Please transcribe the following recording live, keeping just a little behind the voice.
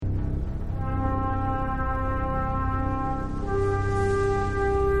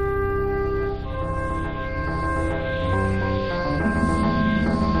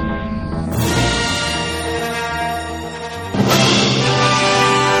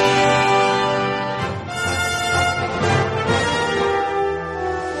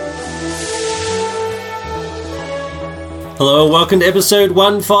Hello and welcome to episode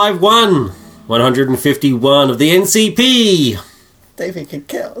 151, 151 of the NCP. David can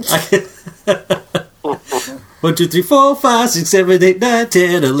count. 1, 2, 3, 4, 5, 6, 7, 8, 9,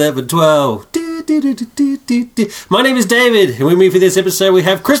 10, 11, 12. My name is David, and with me for this episode we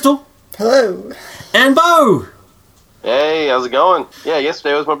have Crystal. Hello. And Bo. Hey, how's it going? Yeah,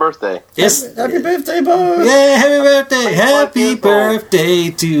 yesterday was my birthday. Yes. Happy birthday, Bo. Yeah, happy birthday. Happy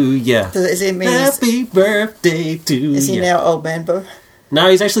birthday to ya. Does it mean Happy birthday to ya. is he now old man, Bo? No,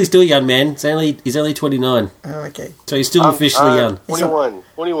 he's actually still young, man. He's only 29. Oh, okay. So he's still officially young. 21.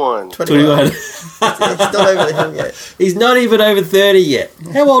 21. He's not over the hill yet. He's not even over 30 yet.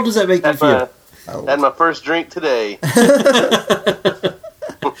 How old does that make you feel? Had my first drink today.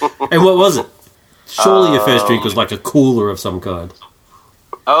 And what was it? Surely your first drink was like a cooler of some kind.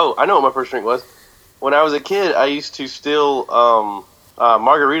 Oh, I know what my first drink was. When I was a kid, I used to steal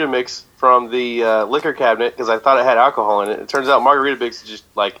margarita mix from the liquor cabinet because I thought it had alcohol in it. It turns out margarita mix is just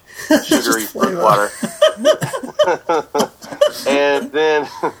like sugary fruit water. and then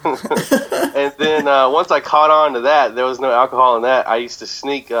once I caught on to that, there was no alcohol in that. I used to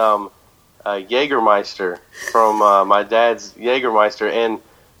sneak Jägermeister from my dad's Jägermeister, and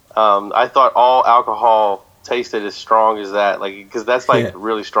I thought all alcohol tasted as strong as that, like, because that's like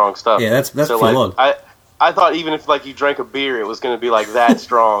really strong stuff. Yeah, that's so full like, on. I thought even if like you drank a beer, it was going to be like that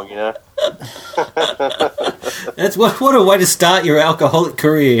strong, you know. That's what a way to start your alcoholic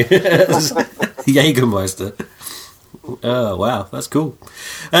career, Jägermeister. Oh wow, that's cool.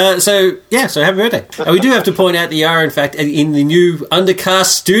 So happy birthday. We do have to point out that you are in fact in the new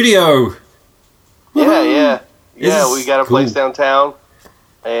Undercast studio. Yeah. We got a cool. place downtown,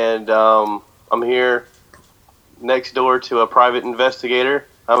 and I'm here next door to a private investigator.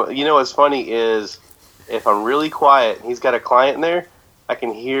 You know what's funny is if I'm really quiet and he's got a client in there, I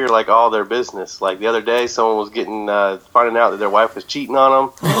can hear like all their business. Like the other day, someone was finding out that their wife was cheating on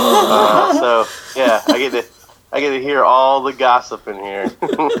them. So yeah, I get to hear all the gossip in here.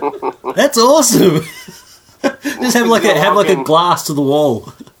 That's awesome. Just have like a glass to the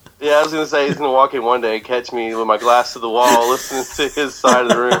wall. Yeah, I was going to say he's going to walk in one day and catch me with my glass to the wall listening to his side of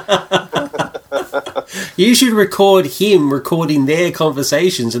the room. You should record him recording their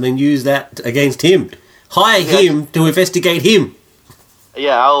conversations and then use that against him. Hire him to investigate him.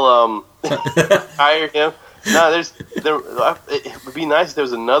 Yeah, I'll hire him. No, it would be nice if there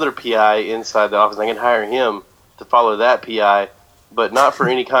was another PI inside the office. I can hire him to follow that PI, but not for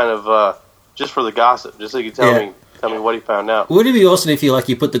any kind of, just for the gossip, just so you can tell me what he found out. Would it be awesome if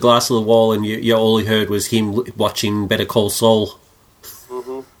you put the glass to the wall and you all you heard was him watching Better Call Saul?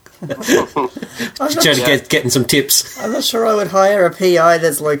 Mm-hmm. Getting some tips. I'm not sure I would hire a PI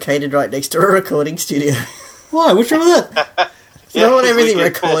that's located right next to a recording studio. Why? What's wrong with that? You don't want everything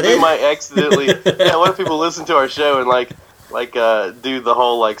recorded. We might accidentally. What if people listen to our show and do the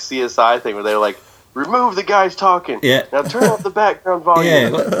whole like CSI thing where they're like, remove the guys talking. Yeah. Now turn off the background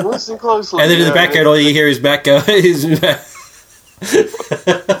volume. Yeah. Listen closely. And then in the background, all you hear is back go. You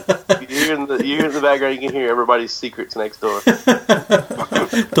hear in the background, you can hear everybody's secrets next door.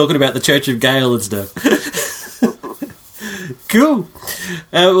 Talking about the Church of Gale and stuff. Cool.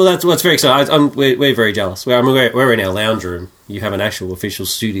 Well, that's what's very exciting. We're very jealous. We're in our lounge room. You have an actual official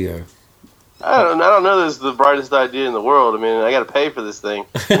studio. I don't know. This is the brightest idea in the world. I mean, I got to pay for this thing.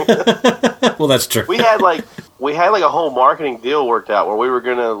 Well, that's true. We had a whole marketing deal worked out where we were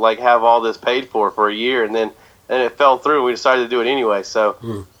gonna have all this paid for a year, and then it fell through. And we decided to do it anyway.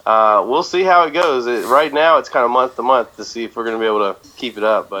 So we'll see how it goes. Right now, it's kind of month to month to see if we're gonna be able to keep it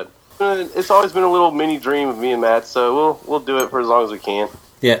up. But it's always been a little mini dream of me and Matt. So we'll do it for as long as we can.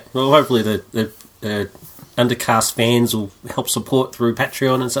 Yeah. Well, hopefully the Undercast fans will help support through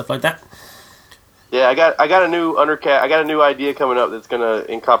Patreon and stuff like that. Yeah, I got a new Undercast. I got a new idea coming up that's going to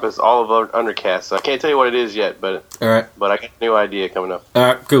encompass all of our Undercast. So I can't tell you what it is yet, but all right. But I got a new idea coming up. All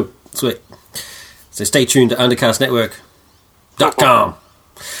right, cool, sweet. So stay tuned to undercastnetwork.com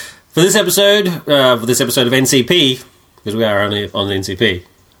for this episode. For this episode of NCP, because we are only on the NCP,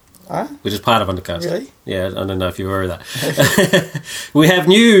 which is part of Undercast. Really? Yeah, I don't know if you're aware of that. We have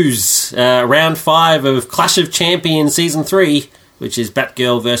news. Round 5 of Clash of Champions Season 3, which is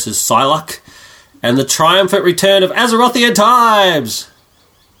Batgirl versus Psylocke. And the triumphant return of Azerothian Times.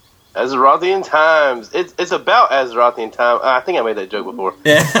 Azerothian Times. It's about Azerothian time. I think I made that joke before.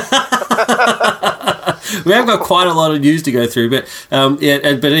 Yeah. We have got quite a lot of news to go through, but but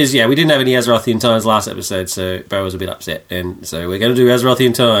it is, we didn't have any Azerothian Times last episode, so Bo was a bit upset, and so we're going to do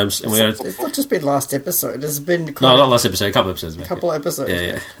Azerothian Times, and It's not just been last episode. It's been not last episode, a couple episodes back. Episodes.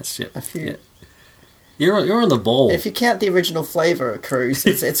 Yeah, that's it. A few. Yeah. You're on the ball. If you count the original Flavour Cruise,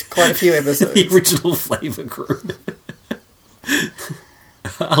 it's quite a few episodes. The original Flavour Crew.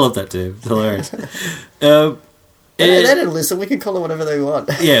 I love that too. It's hilarious. They didn't listen. We can call it whatever they want.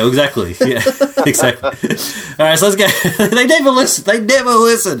 Yeah, exactly. Yeah, exactly. All right, so let's go. They never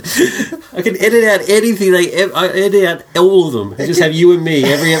listen. I can edit out anything. I edit out all of them. I just have you and me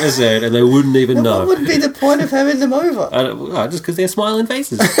every episode, and they wouldn't even know. What would be the point of having them over? Just because they're smiling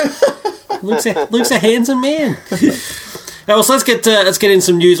faces. Luke's a handsome man. Well, so let's get in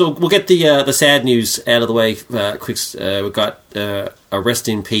some news. We'll get the sad news out of the way quick. We've got a rest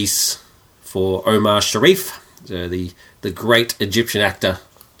in peace for Omar Sharif. The great Egyptian actor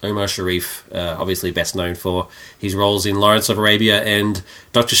Omar Sharif, obviously best known for his roles in Lawrence of Arabia and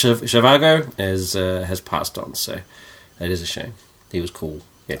Dr. Zhivago, has passed on. So that is a shame. He was cool.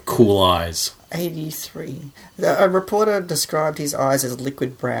 He had cool eyes. 83. A reporter described his eyes as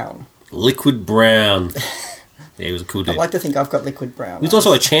liquid brown. Liquid brown. Yeah, he was a cool dude. I'd like to think I've got liquid brown. He was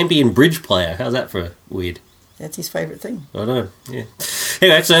also a champion bridge player. How's that for weird? That's his favourite thing. I know, yeah.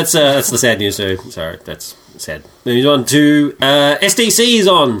 Anyway, so that's the sad news. So sorry, that's sad. Moving on to SDC is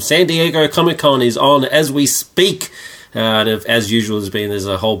on. San Diego Comic-Con is on as we speak. And as usual, there's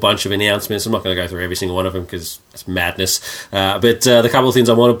a whole bunch of announcements. I'm not going to go through every single one of them because it's madness. But the couple of things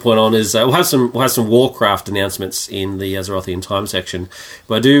I want to point on is we'll have some Warcraft announcements in the Azerothian Time section.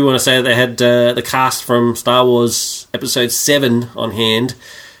 But I do want to say that they had the cast from Star Wars Episode 7 on hand.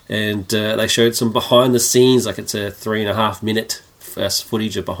 And they showed some behind the scenes, like it's a 3.5 minute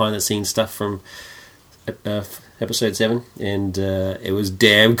footage of behind the scenes stuff from Episode 7, and it was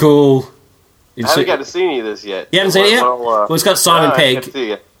damn cool. I haven't got to see any of this yet. You haven't seen it yet? Well, it's got Simon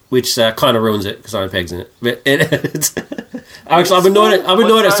Pegg, which kind of ruins it because Simon Pegg's in it. But actually, I'm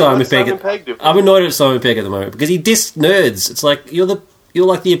annoyed at Simon Pegg. I'm annoyed at Simon Pegg at the moment because he dissed nerds. It's like you're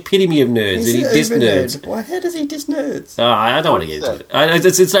like the epitome of nerds, and he dissed nerds. Why? How does he diss nerds? Oh, I don't want to get into it.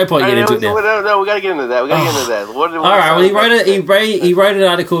 It's no point getting into it now. No, we got to get into that. All right. Well, he wrote an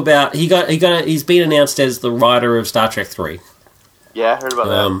article about he's been announced as the writer of Star Trek 3. Yeah, I heard about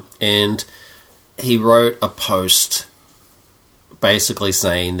that. And he wrote a post basically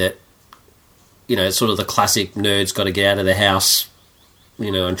saying that it's sort of the classic nerds got to get out of the house,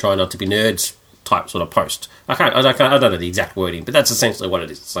 and try not to be nerds type sort of post. I don't know the exact wording, but that's essentially what it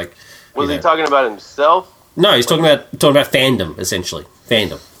is. It's like, was he talking about himself? No, he's talking about fandom, essentially.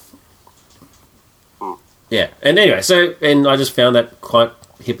 Fandom. Yeah. And anyway, and I just found that quite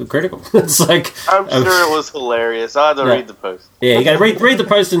hypocritical. It's like, I'm sure it was hilarious. I had to read the post. Yeah, you got to read the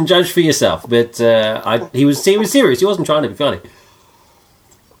post and judge for yourself. But he was serious. He wasn't trying to be funny.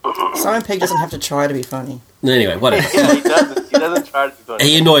 Simon Pegg doesn't have to try to be funny. Anyway, whatever. Yeah, he doesn't. He doesn't try to be funny.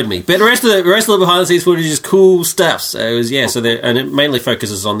 He annoyed me. But the rest of the behind the scenes footage is cool stuff. So it was and it mainly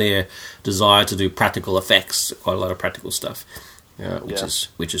focuses on their desire to do practical effects, quite a lot of practical stuff.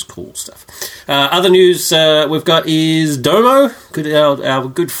 Which is cool stuff. Other news we've got is Domo, our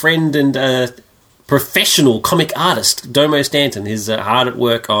good friend and professional comic artist, Domo Stanton, is hard at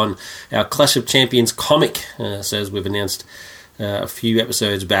work on our Clash of Champions comic. So as we've announced a few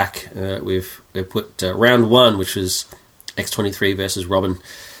episodes back, we've put round 1, which was X-23 versus Robin,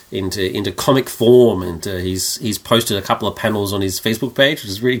 into comic form, and he's posted a couple of panels on his Facebook page, which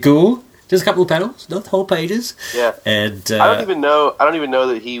is really cool. Just a couple of panels, not whole pages. Yeah, and I don't even know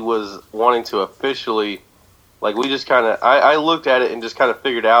that he was wanting to officially. Like, we just kind of, I looked at it and just kind of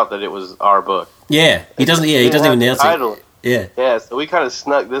figured out that it was our book. Yeah, he doesn't even announce it. Yeah, yeah. So we kind of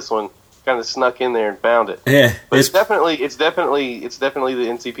snuck in there and found it. Yeah, but it's definitely the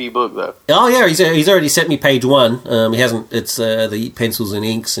NCP book though. Oh yeah, he's already sent me page 1. He hasn't. It's the pencils and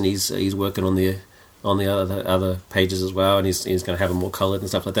inks, and he's working on the other pages as well, and he's going to have them more coloured and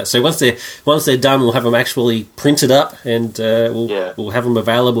stuff like that. So once they're done, we'll have them actually printed up, and we'll have them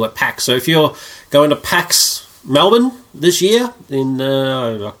available at PAX. So if you're going to PAX Melbourne this year in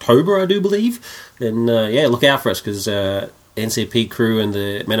October, I do believe, then look out for us, because NCP crew and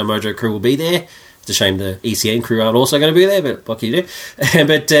the Men of Mojo crew will be there. It's a shame the ECN crew aren't also going to be there, but what can you do?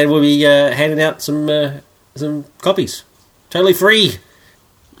 But we'll be handing out some copies, totally free.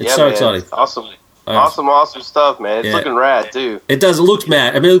 It's so exciting. It's awesome. Awesome stuff, man. It's looking rad too. It does. It looks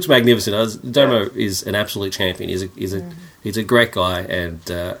mad. I mean, it looks magnificent. Domo is an absolute champion. He's a great guy,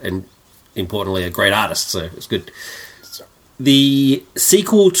 and importantly, a great artist. So it's good. The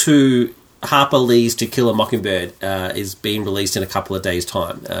sequel to Harper Lee's To Kill a Mockingbird is being released in a couple of days'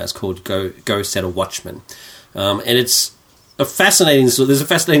 time. It's called Go Set a Watchman, and it's there's a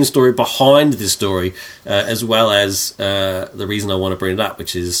fascinating story behind this story, as well as the reason I want to bring it up,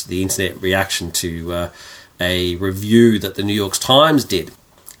 which is the internet reaction to a review that the New York Times did.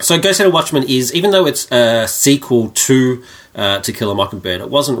 So Ghost Hunter Watchmen is, even though it's a sequel to To Kill a Mockingbird, it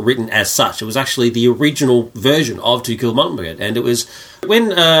wasn't written as such. It was actually the original version of To Kill a Mockingbird, and it was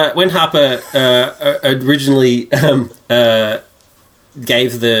when Harper originally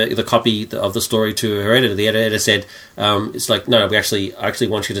gave the copy of the story to her editor. The editor said, "It's like, no, I actually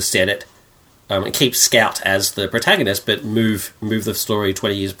want you to set it and keep Scout as the protagonist, but move the story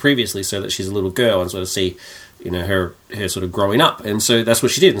 20 years previously so that she's a little girl and sort of see, her sort of growing up." And so that's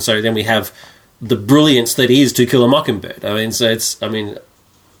what she did. And so then we have the brilliance that is To Kill a Mockingbird. I mean, so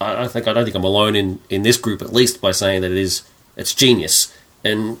I don't think I'm alone in this group, at least, by saying that it's genius,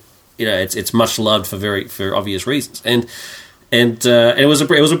 and it's much loved for obvious reasons. And it was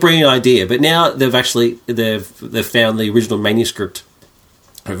a brilliant idea. But now they've found the original manuscript.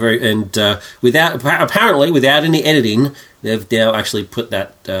 Without any editing, they've now actually put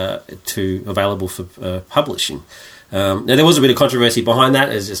that available for publishing. Now there was a bit of controversy behind that.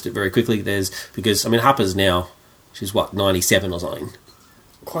 As just very quickly, because Harper's now, she's 97 or something.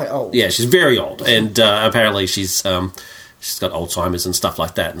 Quite old. Yeah, she's very old, and apparently she's got Alzheimer's and stuff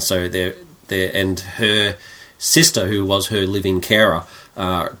like that. And so and her sister, who was her living carer,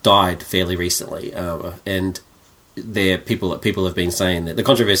 died fairly recently, and people have been saying that the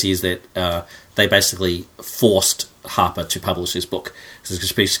controversy is that they basically forced Harper to publish this book,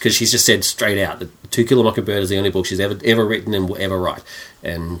 because she's just said straight out that To Kill a Mockingbird is the only book she's ever written and will ever write,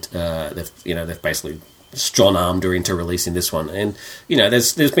 and they've basically strong-armed her into releasing this one. And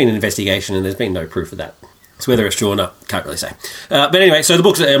there's been an investigation and there's been no proof of that. So whether it's true or not, can't really say. But anyway, so the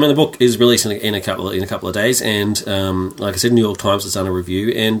book is released in a couple of days, and like I said, New York Times has done a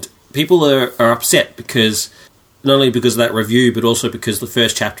review, and people are upset because. Not only because of that review, but also because the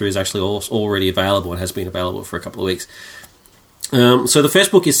first chapter is actually already available and has been available for a couple of weeks. So the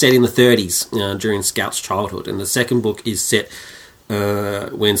first book is set in the 30s, during Scout's childhood, and the second book is set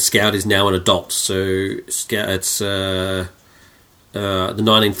when Scout is now an adult. So it's the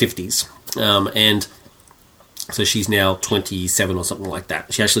 1950s, and so she's now 27 or something like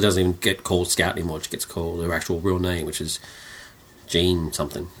that. She actually doesn't even get called Scout anymore. She gets called her actual real name, which is Jean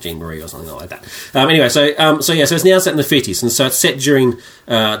Marie or something like that. Anyway, so it's now set in the 50s, and so it's set during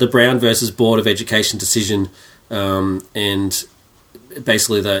the Brown versus Board of Education decision, and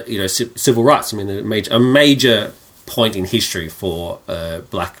basically the civil rights. I mean, a major point in history for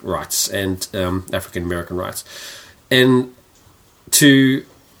black rights and African American rights, and to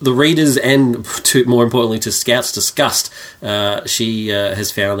the readers, and more importantly to Scout's disgust, she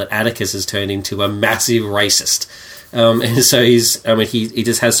has found that Atticus has turned into a massive racist. And so he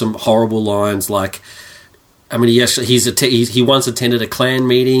just has some horrible lines like, he once attended a Klan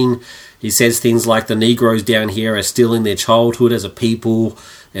meeting. He says things like, the Negroes down here are stealing their childhood as a people,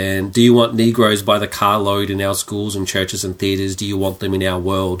 and do you want Negroes by the carload in our schools and churches and theatres? Do you want them in our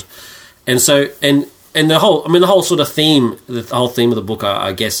world? And so, and the whole sort of theme, the whole theme of the book,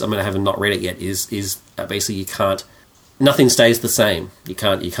 I guess, I haven't not read it yet, is basically nothing stays the same. You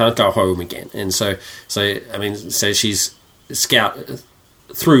can't go home again. And so she's Scout.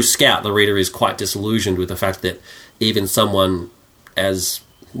 Through Scout, the reader is quite disillusioned with the fact that even someone as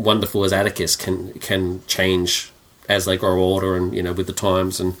wonderful as Atticus can change as they grow older, and with the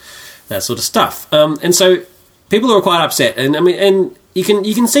times and that sort of stuff. And so people are quite upset, and and you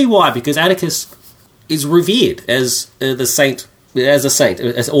can see why, because Atticus is revered as a saint,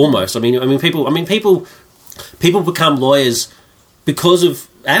 almost. People become lawyers because of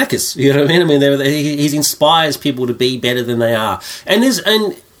Atticus. You know what I mean? He inspires people to be better than they are. And it's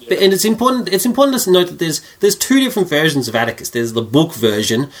important. It's important to note that there's two different versions of Atticus. There's the book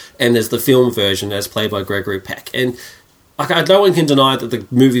version and there's the film version, as played by Gregory Peck. And no one can deny that the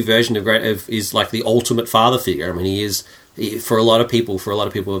movie version is like the ultimate father figure. He is. For a lot of people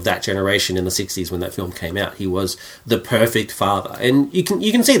of that generation in the 60s when that film came out, he was the perfect father, and you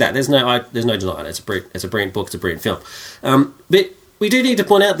can see that. There's no denying it. It's a brilliant book. It's a brilliant film. But we do need to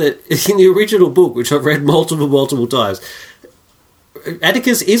point out that in the original book, which I've read multiple times,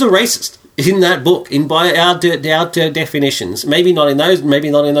 Atticus is a racist in that book. By our definitions, maybe not in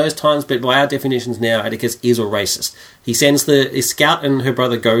those times, but by our definitions now, Atticus is a racist. He sends the Scout and her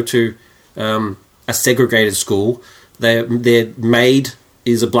brother go to a segregated school. Their maid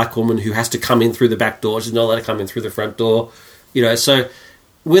is a black woman who has to come in through the back door. She's not allowed to come in through the front door. So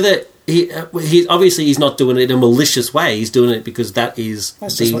with it, he obviously he's not doing it in a malicious way. He's doing it because that's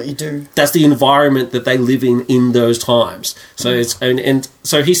just what you do. That's the environment that they live in those times. So it's and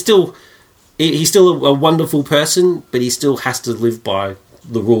so he's still a wonderful person, but he still has to live by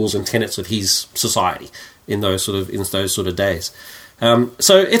the rules and tenets of his society in those sort of days.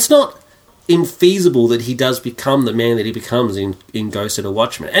 So it's not infeasible that he does become the man that he becomes in Ghost of the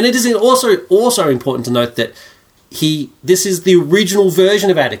Watchmen. And it is also important to note that this is the original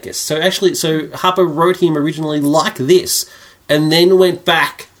version of Atticus. So Harper wrote him originally like this, and then went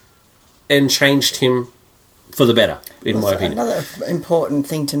back and changed him for the better, in my opinion. Another important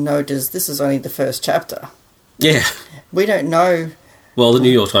thing to note is this is only the first chapter. Yeah. We don't know. Well, the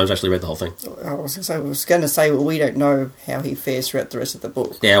New York Times actually read the whole thing. I was going to say, well, we don't know how he fares throughout the rest of the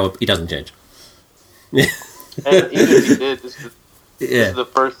book. Yeah, well, he doesn't change. And even if he did, this is the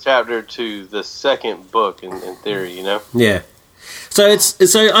first chapter to the second book in theory, you know? Yeah. So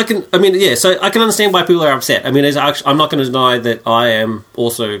I can understand why people are upset. I mean, I'm not going to deny that I am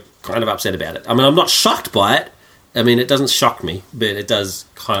also kind of upset about it. I mean, I'm not shocked by it. I mean, it doesn't shock me, but it does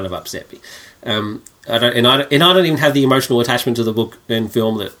kind of upset me. I don't even have the emotional attachment to the book and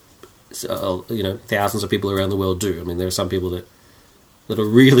film that thousands of people around the world do. I mean, there are some people that are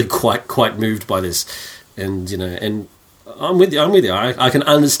really quite moved by this, and and I'm with you. I can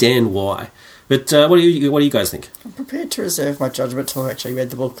understand why. But what do you guys think? I'm prepared to reserve my judgment till I actually read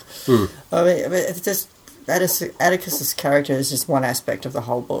the book. I mean, it's just Atticus's character is just one aspect of the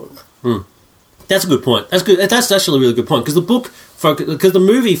whole book. That's a good point. That's good. That's actually a really good point, because the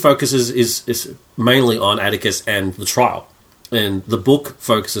movie focuses is mainly on Atticus and the trial, and the book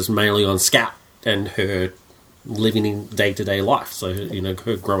focuses mainly on Scout and her living in day-to-day life. So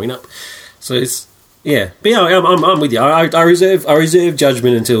her growing up. So it's but yeah, I'm with you. I reserve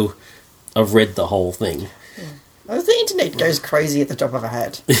judgment until I've read the whole thing. Yeah. Well, the internet goes crazy at the drop of a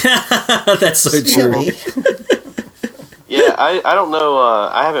hat. That's so true. Yeah, I don't know.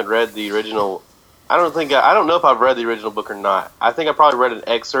 I haven't read the original. I don't know if I've read the original book or not. I think I probably read an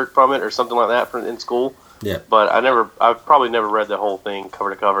excerpt from it or something like that in school. Yeah. But I've probably never read the whole thing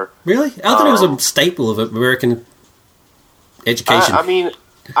cover to cover. Really? I thought it was a staple of American education. I mean,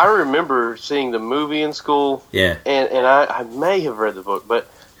 I remember seeing the movie in school. Yeah. And I may have read the book, but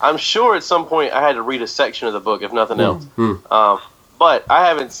I'm sure at some point I had to read a section of the book, if nothing else. But I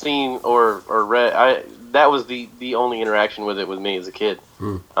haven't seen or read. That was the only interaction with it with me as a kid.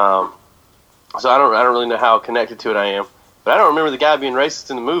 So I don't really know how connected to it I am. But I don't remember the guy being racist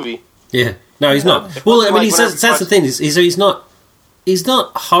in the movie. Yeah. No, he's not. Well, I mean, that's the thing. He's not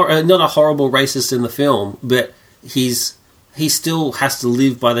a horrible racist in the film, but he still has to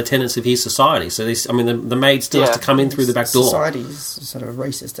live by the tenets of his society. So the maid still has to come in through the back door. Society is sort of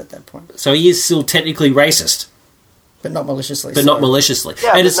racist at that point. So he is still technically racist. But not maliciously. Not maliciously.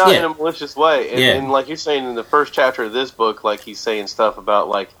 Yeah, and but not in a malicious way. And, Yeah. and like you're saying in the first chapter of this book, like he's saying stuff about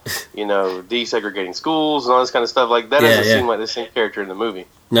like, desegregating schools and all this kind of stuff. Like that doesn't seem like the same character in the movie.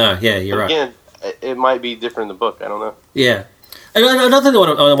 No, yeah, you're right. Again, it might be different in the book. I don't know. Yeah. And another thing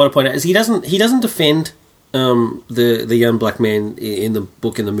I want to point out is he doesn't defend the young black man in the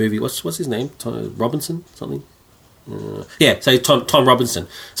book and the movie. What's his name? Tom Robinson something. So Tom Robinson.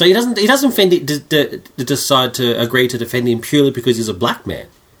 So he doesn't decide to agree to defend him purely because he's a black man.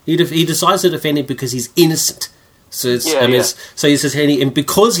 He decides to defend him because he's innocent. So so he says, and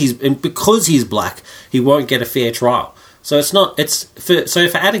because he's black, he won't get a fair trial. So it's not.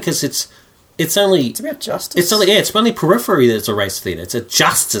 For Atticus, it's about justice. It's only periphery that it's a race thing. It's a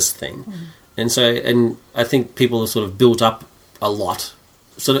justice thing, and I think people have sort of built up a lot.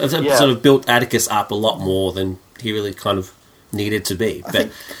 Sort of built Atticus up a lot more than he really kind of needed to be. I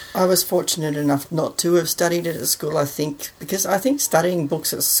think I was fortunate enough not to have studied it at school, because I think studying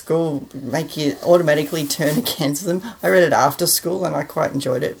books at school make you automatically turn against them. I read it after school and I quite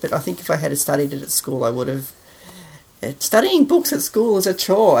enjoyed it, but I think if I had studied it at school, I would have... Studying books at school is a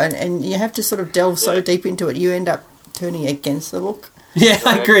chore, and you have to sort of delve so deep into it, you end up turning against the book. Yeah,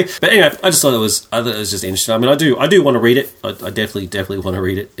 I agree. But anyway, I just thought it was just interesting. I mean, I do want to read it. I definitely want to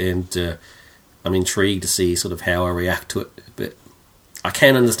read it, and I'm intrigued to see sort of how I react to it. But I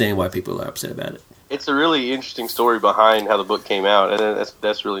can understand why people are upset about it. It's a really interesting story behind how the book came out, and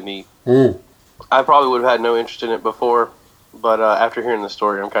that's really neat. Mm. I probably would have had no interest in it before, but after hearing the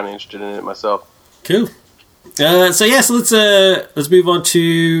story, I'm kind of interested in it myself. Cool. So let's move on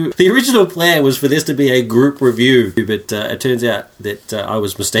to the original plan was for this to be a group review, but it turns out that I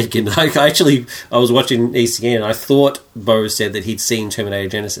was mistaken. I was watching ECN and I thought Bo said that he'd seen Terminator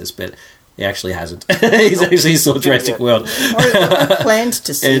Genesis, but he actually hasn't. He's actually saw Jurassic World. I planned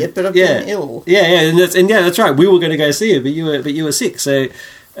to see it, but I've been ill. Yeah, that's right. We were going to go see it, but you were sick, so.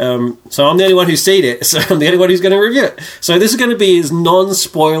 So I'm the only one who's seen it, so I'm the only one who's going to review it. So this is going to be as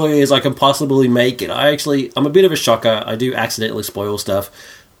non-spoilery as I can possibly make it. I'm a bit of a shocker. I do accidentally spoil stuff.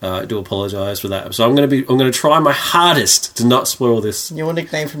 I do apologise for that. So I'm going to try my hardest to not spoil this. Your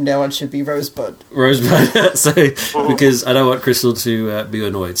nickname from now on should be Rosebud. Rosebud. So because I don't want Crystal to be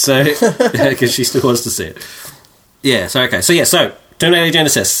annoyed. So because she still wants to see it. Yeah. So okay. So Terminator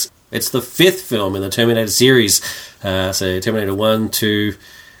Genisys. It's the 5th film in the Terminator series. So Terminator 1, 2,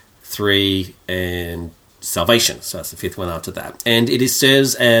 3, and Salvation. So that's the 5th one after that. And it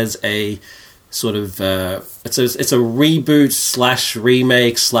serves as a sort of it's a reboot /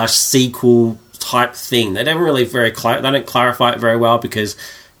 remake / sequel type thing. They don't really they don't clarify it very well because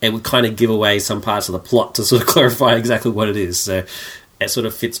it would kind of give away some parts of the plot to sort of clarify exactly what it is. So it sort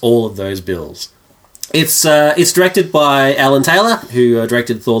of fits all of those bills. It's directed by Alan Taylor, who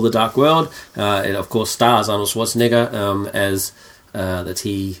directed Thor: The Dark World. It of course stars Arnold Schwarzenegger as the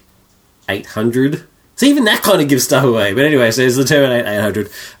T-800. So even that kind of gives stuff away. But anyway, so it's the Terminator 800.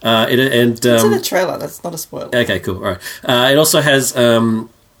 It's in the trailer. That's not a spoiler. Okay, cool. All right. It also has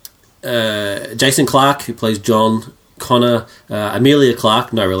Jason Clarke, who plays John Connor. Amelia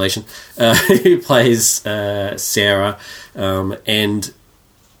Clarke, no relation, who plays Sarah. And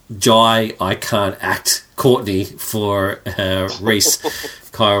Jai, I can't act, Courtney for Reese.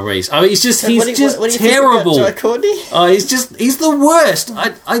 Kyle Reese. I mean, he's just what terrible. Jai Courtney? Oh, he's the worst.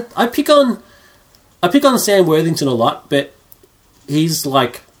 I pick on Sam Worthington a lot, but he's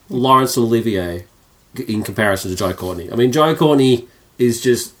like Laurence Olivier in comparison to Jai Courtney. I mean, Jai Courtney is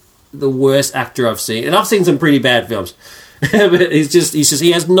just the worst actor I've seen, and I've seen some pretty bad films. But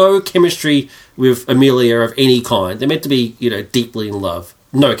he has no chemistry with Amelia of any kind. They're meant to be, deeply in love.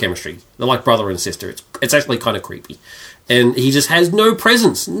 No chemistry. They're like brother and sister. It's actually kind of creepy. And he just has no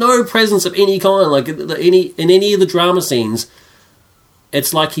presence of any kind. Like in any of the drama scenes,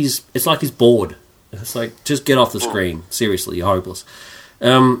 it's like he's bored. It's like, just get off the screen. Seriously, you're hopeless.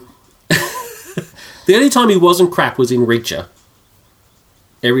 The only time he wasn't crap was in Reacher.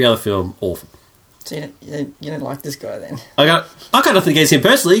 Every other film, awful. So you don't like this guy then? I got nothing against him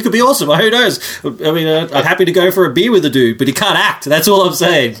personally. He could be awesome. Who knows? I mean, I'm happy to go for a beer with the dude, but he can't act. That's all I'm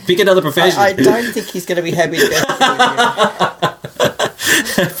saying. Pick another profession. I don't think he's going to be happy to go with you.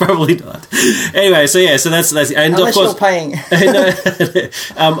 Probably not. Anyway, so that's and unless of course, you're paying.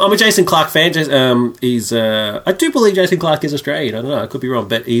 I'm a Jason Clarke fan. I do believe Jason Clarke is Australian. I don't know. I could be wrong,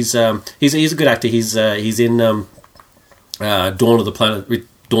 but he's a good actor. He's in Dawn of the Planet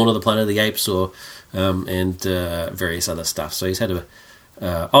of the Apes, and various other stuff. So he's had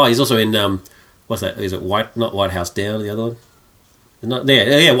he's also in what's that? Is it not White House Down? The other one.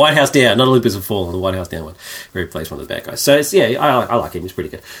 White House Down, not Olympus Has Fallen, the White House Down one, where he plays one of the bad guys. So I like him. He's pretty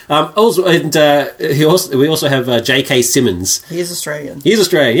good. We also have J.K. Simmons. He is Australian. He's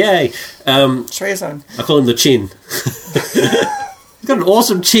Australian. Yay! Australia's own. I call him the Chin. He's got an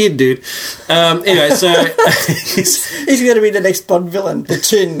awesome chin, dude. Anyway, so he's going to be the next Bond villain, the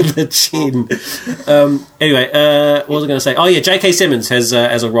Chin. The Chin. Anyway, what was I going to say? Oh yeah, J.K. Simmons has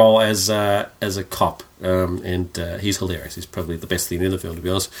a role as a cop, and he's hilarious. He's probably the best thing in the film, to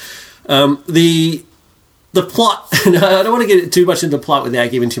be honest. The plot. I don't want to get too much into the plot without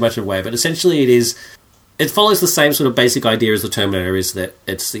giving too much away, but essentially it follows the same sort of basic idea as the Terminator. Is that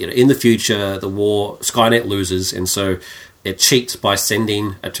it's in the future, the war, Skynet loses, and so it cheats by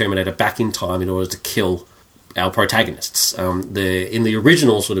sending a Terminator back in time in order to kill our protagonists. In the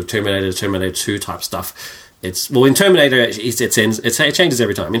original sort of Terminator 2 type stuff, in Terminator it changes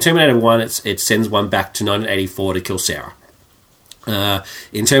every time. In Terminator 1, it sends one back to 1984 to kill Sarah.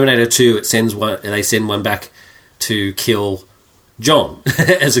 In Terminator 2, they send one back to kill John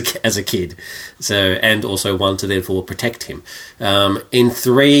as a kid, and also one to therefore protect him. In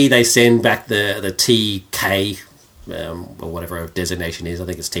 3, they send back the TK. Or whatever designation is, I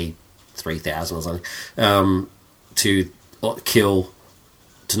think it's T-3000 or something, to not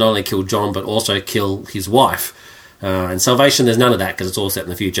only kill John but also kill his wife. In Salvation, there's none of that because it's all set in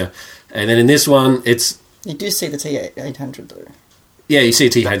the future. And then in this one, you do see the T-800 though. Yeah, you see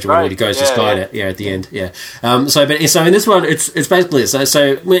T-800 when he goes to Skynet. Yeah, at the end. Yeah. So in this one, it's basically this.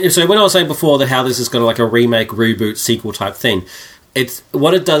 So when I was saying before that how this is kind of like a remake, reboot, sequel type thing,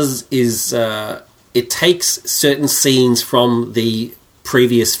 what it does is. It takes certain scenes from the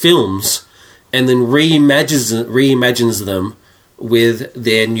previous films and then reimagines them with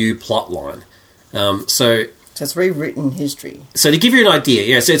their new plot line. So it's rewritten history. So to give you an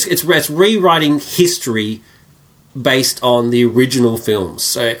idea, so it's rewriting history based on the original films.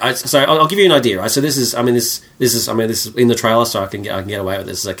 So I'll give you an idea. Right? So this is in the trailer, so I can get away with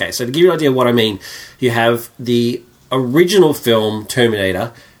this. Okay. So to give you an idea of what I mean, you have the original film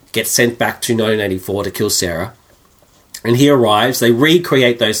Terminator gets sent back to 1984 to kill Sarah. And he arrives. They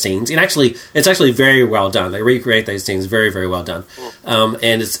recreate those scenes, and it's actually very well done. They recreate those scenes very, very well done.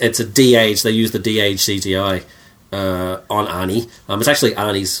 And it's a de-age. They use the de-age CGI on Arnie. It's actually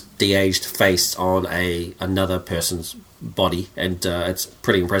Arnie's de-aged face on another person's body, and it's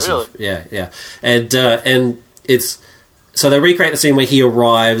pretty impressive. Really? Yeah. And it's so they recreate the scene where he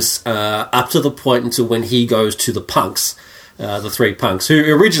arrives up to the point until when he goes to the punks. The three punks, who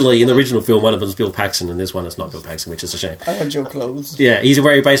originally, in the original film, one of them is Bill Paxton, and this one is not Bill Paxton, which is a shame. I want your clothes. Yeah,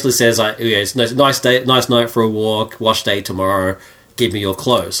 where he basically says, it's a nice night for a walk, wash day tomorrow, give me your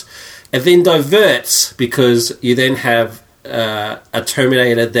clothes. It then diverts, because you then have a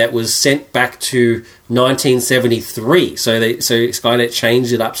Terminator that was sent back to 1973. So Skynet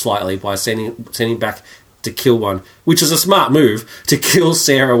changed it up slightly by sending back to kill one, which is a smart move, to kill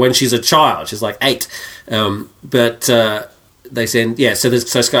Sarah when she's a child. She's like 8. They send,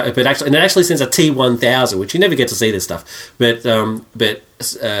 but actually, and it actually sends a T-1000, which you never get to see this stuff. But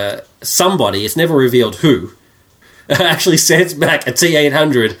somebody, it's never revealed who, actually sends back a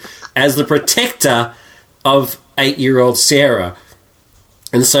T-800 as the protector of 8-year-old Sarah.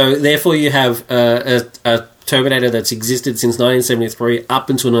 And so, therefore, you have a Terminator that's existed since 1973 up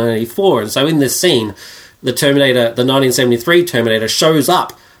until 1984. And so, in this scene, the 1973 Terminator shows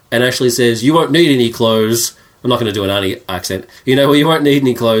up and actually says, "You won't need any clothes." I'm not going to do an Arnie accent. You won't need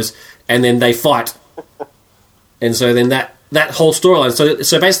any clothes. And then they fight. And so then that whole storyline.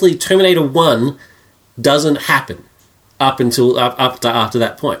 So basically Terminator 1 doesn't happen up to after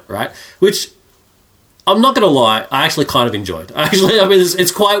that point, right? Which, I'm not going to lie, I actually kind of enjoyed.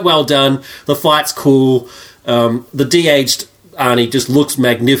 It's quite well done. The fight's cool. The de-aged Arnie just looks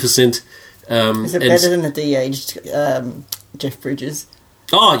magnificent. Is it better than the de-aged Jeff Bridges?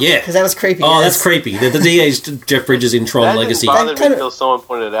 Oh, yeah. Because that was creepy. Oh, that's creepy. The de-aged Jeff Bridges in Tron Legacy. That didn't bother me until someone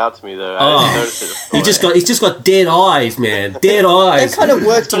pointed it out to me, though. I didn't notice it. He's just got dead eyes, man. Dead eyes. That kind of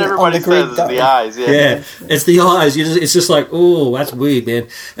worked on the grid, though. The eyes, yeah. Yeah, it's the eyes. It's just like, oh, that's weird, man.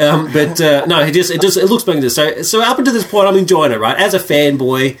 No, it looks magnificent. So up until this point, I'm enjoying it, right? As a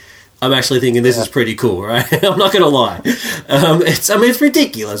fanboy, I'm actually thinking this is pretty cool, right? I'm not going to lie. It's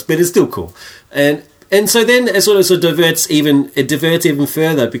ridiculous, but it's still cool. And so then it sort of diverts even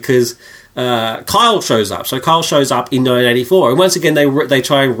further, because Kyle shows up. So Kyle shows up in 1984, and once again they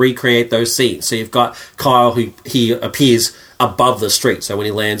try and recreate those scenes. So you've got Kyle, who he appears above the street. So when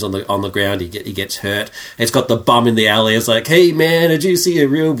he lands on the ground, he gets hurt. It's got the bum in the alley. It's like, "Hey man, did you see a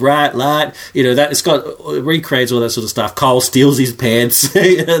real bright light?" It recreates all that sort of stuff. Kyle steals his pants,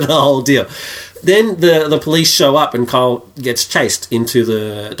 the whole deal. Then the police show up, and Kyle gets chased into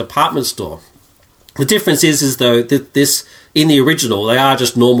the department store. The difference is though that this, in the original, they are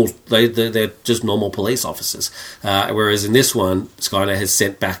just normal. They're just normal police officers, whereas in this one, Skynet has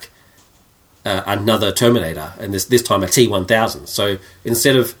sent back another Terminator, and this time a T-1000. So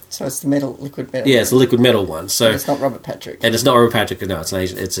instead of it's the liquid metal. Yeah, it's the liquid metal one. So and it's not Robert Patrick. And it's not Robert Patrick. No, it's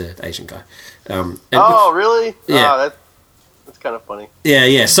an Asian guy. Really? Yeah, that's kind of funny.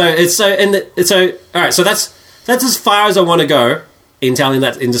 Yeah. So all right. So that's as far as I want to go in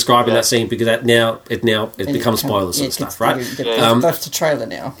describing that scene, because it becomes spoilers and stuff, right? Left the trailer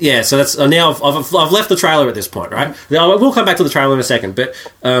now. Yeah, so that's now I've left the trailer at this point, right? We'll come back to the trailer in a second, but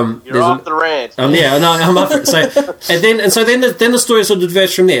you're off the ranch. Yeah, no, I'm up for it. So then the story sort of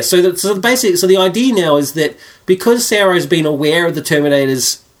diverges from there. So the idea now is that because Sarah has been aware of the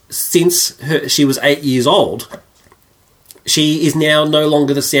Terminators since she was 8 years old, she is now no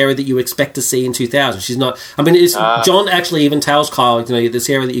longer the Sarah that you expect to see in 2000. She's not. John actually even tells Kyle, the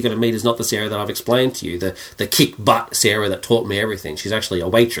Sarah that you're going to meet is not the Sarah that I've explained to you. The kick butt Sarah that taught me everything. She's actually a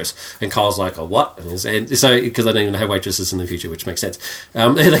waitress. And Kyle's like, "A what?" And so because they don't even have waitresses in the future, which makes sense.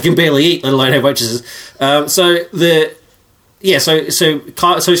 They can barely eat, let alone have waitresses. So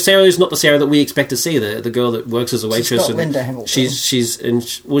Sarah is not the Sarah that we expect to see. The girl that works as a waitress. She's not Linda Hamilton.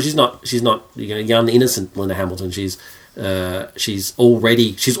 She's not young innocent Linda Hamilton. She's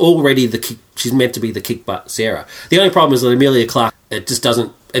already she's meant to be the kick butt Sarah. The only problem is that Emilia Clarke, it just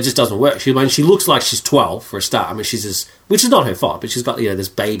doesn't work. She looks like she's 12 for a start. Which is not her fault, but she's got this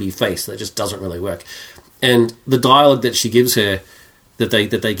baby face that just doesn't really work. And the dialogue that she gives her, that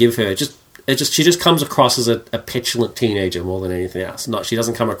they give her, she just comes across as a petulant teenager more than anything else. She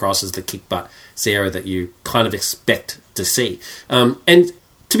doesn't come across as the kick butt Sarah that you kind of expect to see. And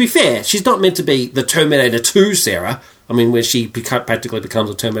to be fair, she's not meant to be the Terminator 2 Sarah. Where she practically becomes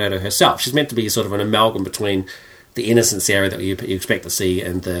a Terminator herself. She's meant to be sort of an amalgam between the innocent Sarah that you expect to see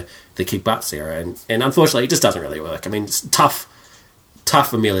and the kick butt Sarah. And unfortunately, it just doesn't really work. Tough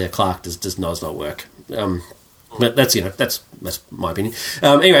Emilia Clarke does not work. But that's my opinion.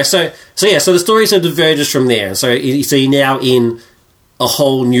 Anyway, so the story sort of diverges from there. So you're now in a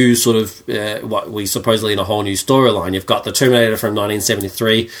whole new sort of supposedly in a whole new storyline. You've got the Terminator from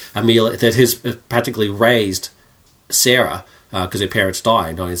 1973, Amelia, that has practically raised Sarah because her parents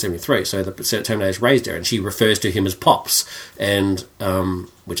died in 1973. So the Terminator's raised her, and she refers to him as Pops, and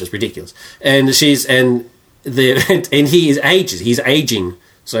which is ridiculous. And he is He's aging.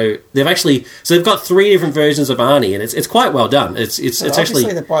 So they've got 3 different versions of Arnie, and it's quite well done. It's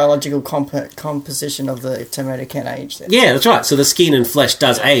actually the biological composition of the Terminator can age. Then. Yeah, that's right. So the skin and flesh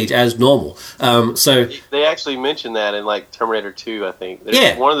does age as normal. So they actually mention that in like Terminator 2, I think.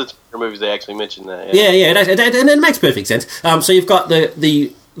 One of the Terminator movies they actually mentioned that. Yeah, and it makes perfect sense. So you've got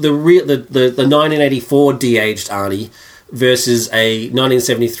the 1984 de-aged Arnie versus a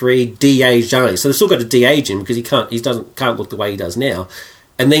 1973 de-aged Arnie. So they've still got to de-age him because he can't look the way he does now.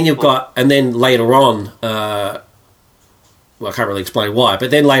 And then then later on, I can't really explain why, but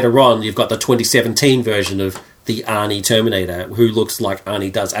then later on, you've got the 2017 version of the Arnie Terminator, who looks like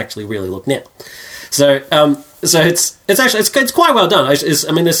Arnie does actually really look now. So it's quite well done. The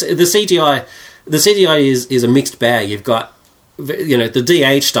CGI is a mixed bag. You've got,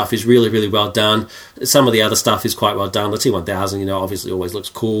 the DH stuff is really, really well done. Some of the other stuff is quite well done. The T-1000, obviously always looks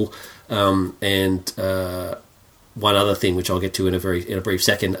cool, and one other thing, which I'll get to in a brief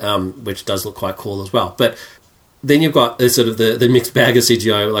second, which does look quite cool as well. But then you've got sort of the mixed bag of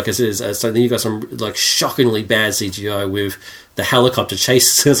CGI, like I said. So then you've got some like shockingly bad CGI with the helicopter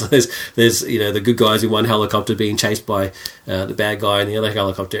chases. there's the good guys in one helicopter being chased by the bad guy in the other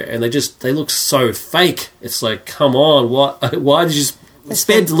helicopter, and they look so fake. It's like, come on, why did you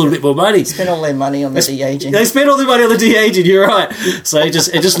spend a little bit more money? Spend all their money on the de-aging. They spent all their money on the de-aging, you're right. So it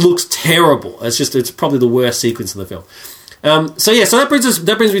just looks terrible. It's probably the worst sequence in the film. So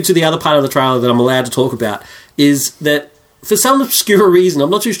that brings me to the other part of the trailer that I'm allowed to talk about, is that for some obscure reason, I'm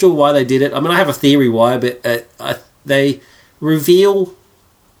not too sure why they did it. I mean, I have a theory why, but they reveal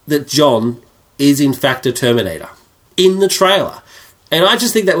that John is in fact a Terminator in the trailer. And I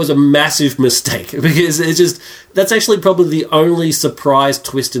just think that was a massive mistake, because that's actually probably the only surprise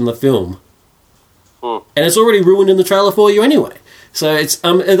twist in the film. And it's already ruined in the trailer for you anyway. So it's,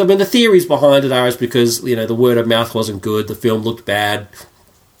 the theories behind it are because, the word of mouth wasn't good, the film looked bad,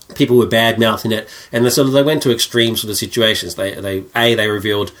 people were bad-mouthing it, and they went to extreme sort of situations. They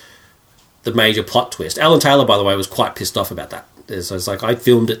revealed the major plot twist. Alan Taylor, by the way, was quite pissed off about that. So it's like, I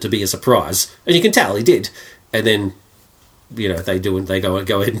filmed it to be a surprise, and you can tell he did. And then they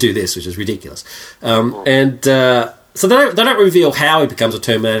go ahead and do this, which is ridiculous. So they don't reveal how he becomes a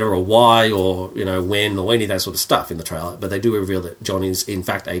Terminator or why or when or any of that sort of stuff in the trailer, but they do reveal that John is in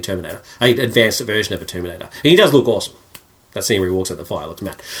fact a Terminator, an advanced version of a Terminator, and he does look awesome. That scene where he walks out the fire looks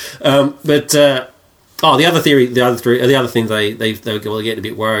mad. The other thing they were getting a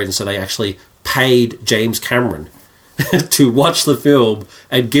bit worried, and so they actually paid James Cameron to watch the film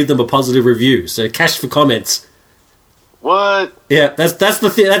and give them a positive review. So cash for comments. What? Yeah, that's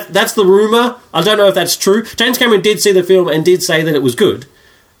the rumor. I don't know if that's true. James Cameron did see the film and did say that it was good,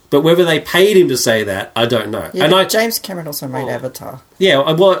 but whether they paid him to say that, I don't know. Yeah, and James Cameron also made Avatar.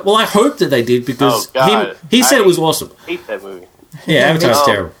 Yeah, well, I hope that they did, because he said it was awesome. I hate that movie. Yeah, Avatar's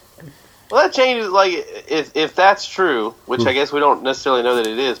terrible. Well, that changes. Like, if that's true, which I guess we don't necessarily know that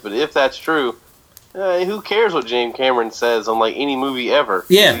it is, but if that's true, who cares what James Cameron says on like any movie ever?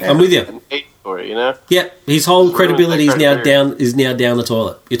 Yeah, I'm with you. Story, Yeah, his whole credibility is now down the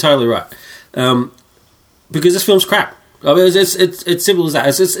toilet. You're totally right. Because this film's crap. I mean, it's simple as that.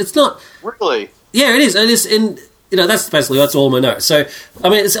 It's not really. Yeah, it is. It is, and that's all my notes. So, I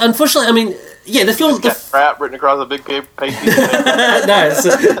mean, it's unfortunately. The film. Crap written across a big paper. No, it's,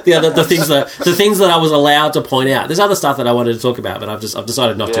 the things that I was allowed to point out. There's other stuff that I wanted to talk about, but I've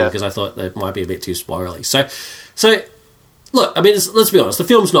decided not to, because I thought that might be a bit too spoilery. So look, I mean, let's be honest. The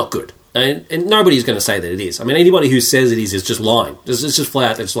film's not good. And nobody's going to say that it is. I mean, anybody who says it is just lying. It's just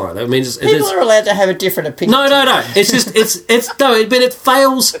flat out, it's lying. I mean, people are allowed to have a different opinion. No. It's just but it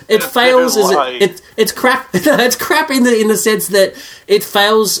fails. It fails. It's crap. It's crap in the sense that it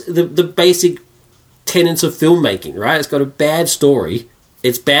fails the basic tenets of filmmaking. Right? It's got a bad story.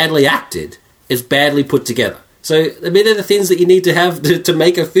 It's badly acted. It's badly put together. So, I mean, they're the things that you need to have to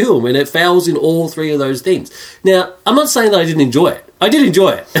make a film, and it fails in all 3 of those things. Now, I'm not saying that I didn't enjoy it. I did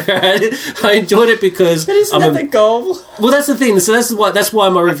enjoy it. I enjoyed it because... But isn't that the goal? Well, that's the thing. So that's why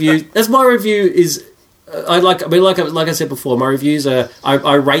my review... is... Like I said before, my reviews are...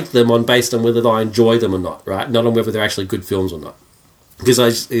 I rate them based on whether I enjoy them or not, right? Not on whether they're actually good films or not. Because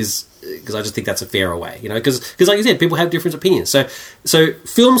I just think that's a fairer way, Because like I said, people have different opinions. So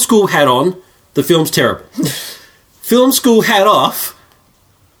film school hat on, the film's terrible. film school hat off,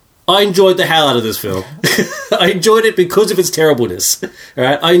 I enjoyed the hell out of this film. I enjoyed it because of its terribleness. All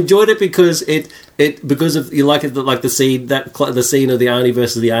right, I enjoyed it because because of you like the scene of the Arnie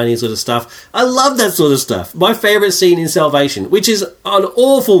versus the Arnie sort of stuff. I love that sort of stuff. My favorite scene in Salvation, which is an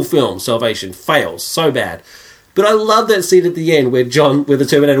awful film, Salvation fails so bad. But I love that scene at the end where the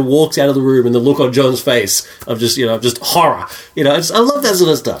Terminator walks out of the room and the look on John's face of just horror. I love that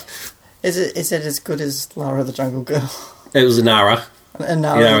sort of stuff. Is it as good as Lara the Jungle Girl? It was Nara.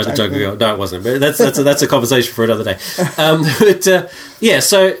 Nara the Jungle Girl. No, it wasn't. But that's a conversation for another day.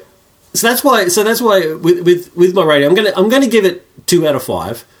 So that's why with my rating, I'm gonna give it 2 out of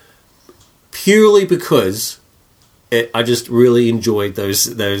 5, purely because I just really enjoyed those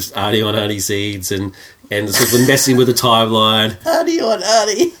Arnie on Arnie scenes and sort of messing with the timeline. Arnie on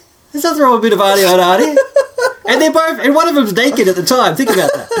Arnie. There's nothing wrong with a bit of Arnie on Arnie. And one of them's naked at the time. Think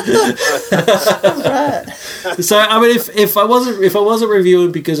about that. Right. So I mean, if I wasn't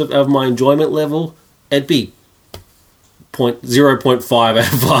reviewing because of my enjoyment level, it'd be 0.5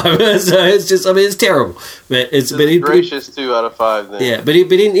 out of 5. So it's just, I mean, it's terrible. But it's gracious 2 out of 5. Then. Yeah, but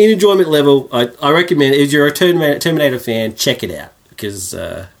in enjoyment level, I recommend if you're a Terminator fan, check it out because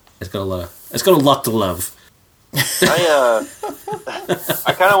it's got a lot to love. I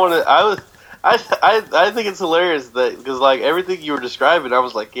kind of want to. I think it's hilarious that because like everything you were describing, I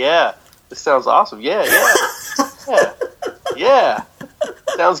was like, yeah, this sounds awesome. Yeah,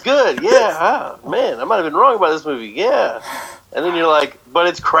 sounds good. Yeah, man, I might have been wrong about this movie. Yeah, and then you're like, but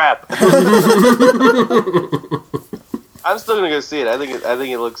it's crap. I'm still gonna go see it. I think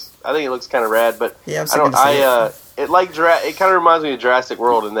it looks kind of rad. But yeah, it kind of reminds me of Jurassic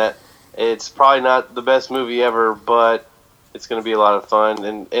World in that it's probably not the best movie ever, but it's gonna be a lot of fun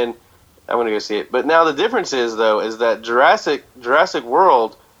and I'm going to go see it. But now the difference is that Jurassic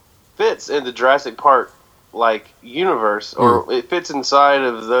World fits in the Jurassic Park universe, or it fits inside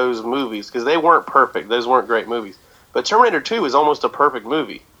of those movies because they weren't perfect. Those weren't great movies. But Terminator 2 is almost a perfect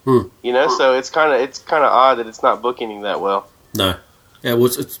movie. So it's kind of odd that it's not bookending that well. No. Yeah,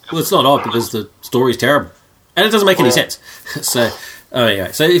 it's not odd because the story's terrible. And it doesn't make any sense. So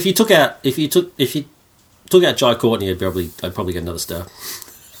anyway, so if you took out Jai Courtney, I'd probably get another star.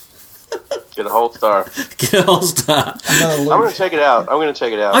 Get a whole star. I'm going to check it out.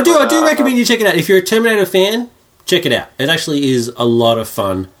 I do recommend you check it out. If you're a Terminator fan, check it out. It actually is a lot of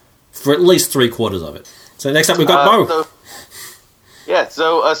fun for at least 3/4 of it. So next up we've got Mo.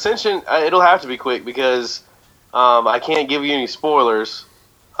 So Ascension, it'll have to be quick because I can't give you any spoilers.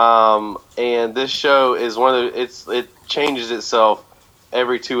 And this show is it changes itself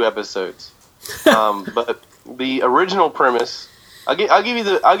every 2 episodes. But the original premise, I'll give you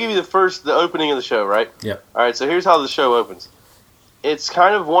the opening of the show, right? Yeah. All right. So here's how the show opens. It's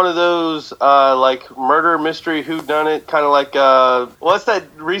kind of one of those murder mystery whodunit, kind of like what's that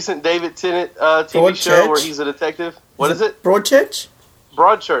recent David Tennant TV show where he's a detective? What is it? Broadchurch.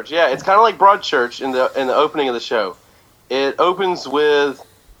 Broadchurch. Yeah, it's kind of like Broadchurch in the opening of the show. It opens with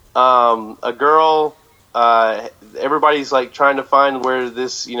a girl. Everybody's trying to find where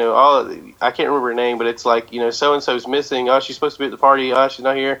this, I can't remember her name, but it's so and so's missing. Oh, she's supposed to be at the party. Oh, she's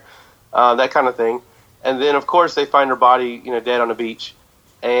not here. That kind of thing. And then of course they find her body, dead on the beach.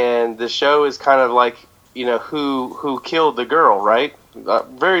 And the show is kind of who killed the girl, right?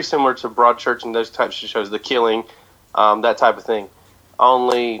 Very similar to Broadchurch and those types of shows, The Killing, that type of thing.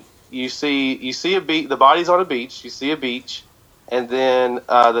 Only you see the body's on a beach. You see a beach. And then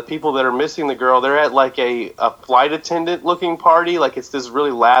the people that are missing the girl, they're at a flight attendant looking party. It's this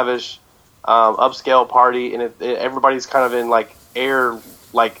really lavish, upscale party, and everybody's kind of in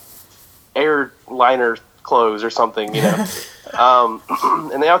airliner clothes or something, and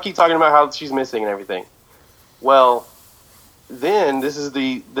they all keep talking about how she's missing and everything. Well, then this is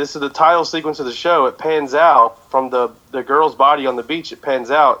the title sequence of the show. It pans out from the girl's body on the beach. It pans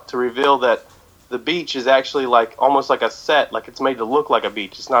out to reveal that the beach is actually almost like a set, it's made to look like a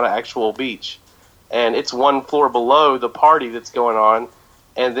beach. It's not an actual beach. And it's one floor below the party that's going on.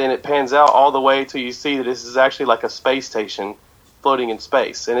 And then it pans out all the way till you see that this is actually a space station floating in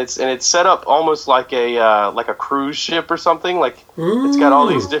space. And it's set up almost like a cruise ship or something. It's got all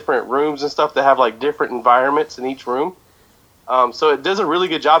these different rooms and stuff that have different environments in each room. So it does a really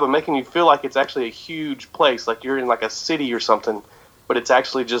good job of making you feel like it's actually a huge place, like you're in a city or something. But it's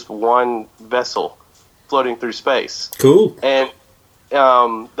actually just one vessel floating through space. Cool. And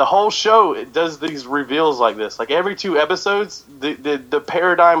the whole show, it does these reveals like this. Every 2 episodes, the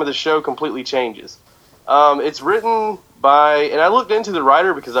paradigm of the show completely changes. It's written by, and I looked into the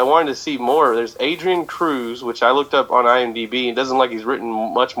writer because I wanted to see more. There's Adrian Cruz, which I looked up on IMDb. It doesn't like he's written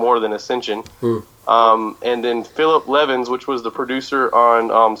much more than Ascension. And then Philip Levins, which was the producer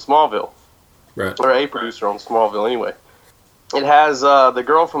on Smallville. Right. Or a producer on Smallville, anyway. It has the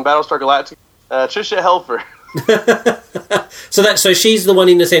girl from Battlestar Galactica, Tricia Helfer. So she's the one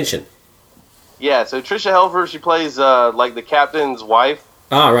in Ascension. Yeah, so Tricia Helfer, she plays like the captain's wife.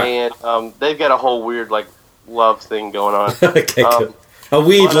 Oh, right. And they've got a whole weird like love thing going on. Okay, cool. A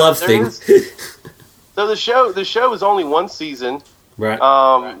weird love thing. So the show is only one season. Right.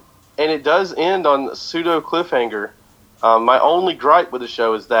 And it does end on a pseudo cliffhanger. My only gripe with the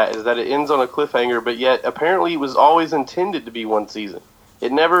show is that it ends on a cliffhanger, but yet apparently it was always intended to be one season. They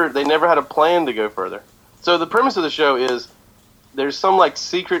never had a plan to go further. So the premise of the show is there's some like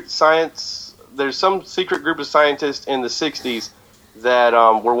secret science. There's some secret group of scientists in the 60s that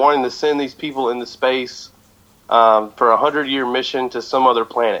were wanting to send these people into space for a 100-year mission to some other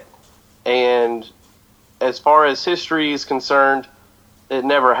planet. And as far as history is concerned, it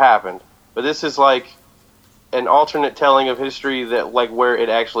never happened. But this is like an alternate telling of history that like where it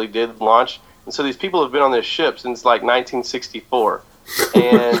actually did launch. And so these people have been on this ship since like 1964.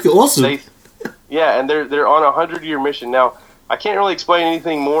 And awesome. And they're on a 100-year mission. Now, I can't really explain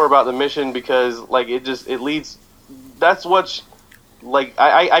anything more about the mission because like it leads. That's what's like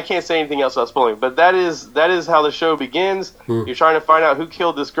I can't say anything else without spoiling. But that is how the show begins. You're trying to find out who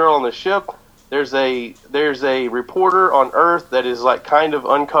killed this girl on the ship. There's a reporter on Earth that is like kind of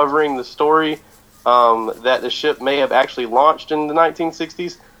uncovering the story that the ship may have actually launched in the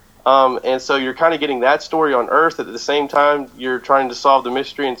 1960s. And so you're kind of getting that story on Earth at the same time you're trying to solve the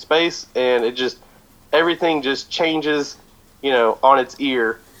mystery in space, and everything just changes, on its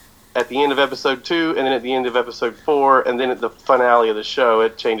ear at the end of episode 2, and then at the end of episode 4, and then at the finale of the show,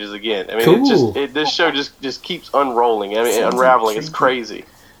 it changes again. I mean, cool. This show just keeps unrolling. I mean, unraveling. It's crazy.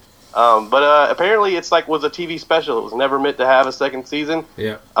 But apparently it's was a TV special. It was never meant to have a second season.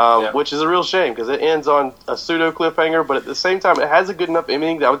 Which is a real shame because it ends on a pseudo cliffhanger, but at the same time it has a good enough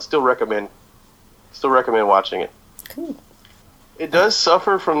ending that I would still recommend watching it. Cool. It does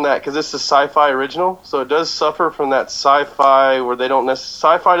suffer from that because it's a sci-fi original, so it does suffer from that sci-fi where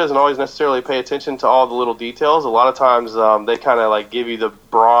sci-fi doesn't always necessarily pay attention to all the little details. A lot of times they kind of give you the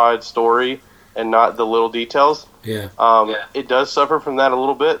broad story and not the little details. It does suffer from that a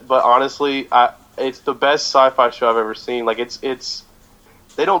little bit, but honestly, it's the best sci-fi show I've ever seen. It's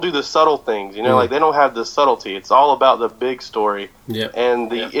they don't do the subtle things, they don't have the subtlety. It's all about the big story, and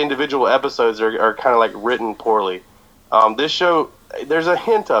the individual episodes are kind of written poorly. This show, there's a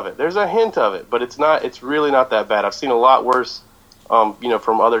hint of it, but it's really not that bad. I've seen a lot worse,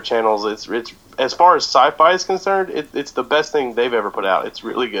 from other channels. It's as far as sci-fi is concerned, it's the best thing they've ever put out. It's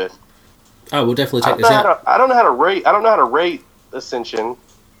really good. Oh, we'll definitely check this out. I don't know how to rate Ascension.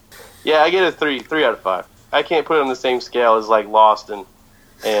 Yeah, I get a 3 out of 5. I can't put it on the same scale as Lost and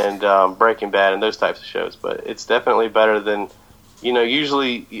Breaking Bad and those types of shows, but it's definitely better than,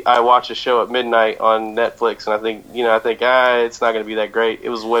 usually I watch a show at midnight on Netflix and I think it's not going to be that great. It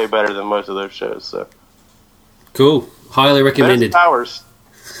was way better than most of those shows. So cool, highly recommended. Powers.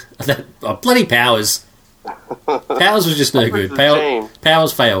 Bloody Powers. Powers was just no good.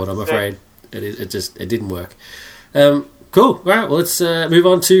 Powers failed, I'm afraid. It didn't work. Cool. Right, well, let's move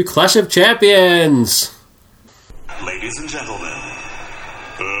on to Clash of Champions. Ladies and gentlemen,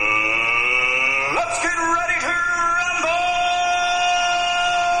 let's get ready to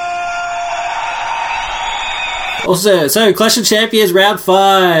rumble! Also, so Clash of Champions Round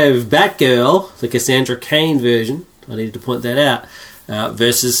 5, Batgirl, the Cassandra Cain version, I needed to point that out,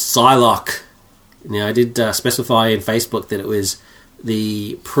 versus Psylocke. Now, I did specify in Facebook that it was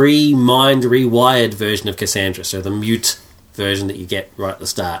the pre-mind rewired version of Cassandra, so the mute version that you get right at the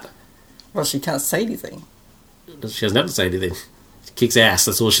start. Well, she can't say anything. She doesn't have to say anything. She kicks ass,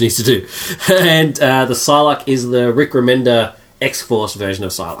 that's all she needs to do. And the Psylocke is the Rick Remender X-Force version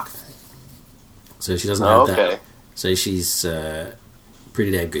of Psylocke. So she doesn't have that. So she's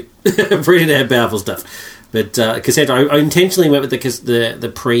pretty damn good. Pretty damn powerful stuff. But Cassandra, I intentionally went with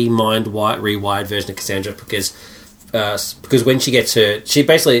the pre-mind rewired version of Cassandra because when she gets her, she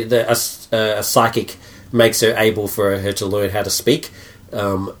basically a psychic makes her able for her to learn how to speak,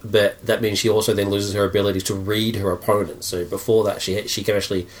 but that means she also then loses her ability to read her opponent. So before that, she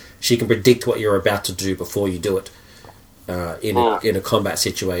can predict what you're about to do before you do it in a combat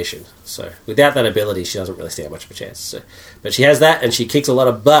situation. So without that ability, she doesn't really stand much of a chance. So, but she has that, and she kicks a lot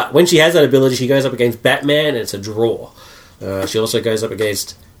of butt. When she has that ability, she goes up against Batman, and it's a draw. She also goes up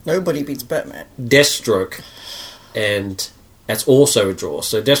against nobody beats Batman. Deathstroke and That's also a draw.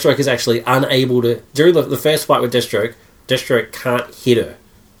 So Deathstroke is actually unable to... During the first fight with Deathstroke, Deathstroke can't hit her.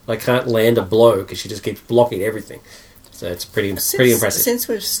 Like, can't land a blow because she just keeps blocking everything. So it's pretty impressive. Since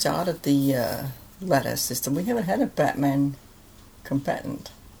we've started the ladder system, we haven't had a Batman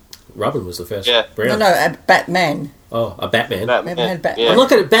combatant. Robin was the first. Yeah. Brown. No, a Batman. Oh, a Batman. We haven't had Batman. I'm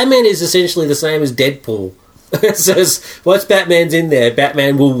looking at Batman is essentially the same as Deadpool. So once Batman's in there,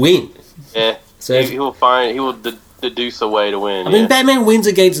 Batman will win. Yeah. So he will deduce a way to win. I mean, Batman wins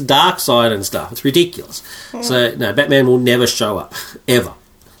against Darkseid and stuff. It's ridiculous. So no, Batman will never show up ever.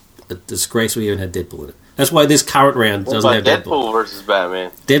 A disgrace we even had Deadpool in it. That's why this current round doesn't have Deadpool. Deadpool versus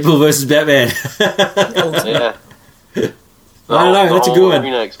Batman. Deadpool versus Batman. Yeah. I don't know. That's a good one.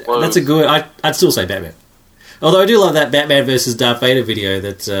 Explodes. That's a good. I'd still say Batman. Although I do love that Batman versus Darth Vader video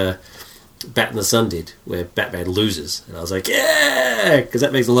that Bat and the Sun did, where Batman loses, and I was like, yeah, because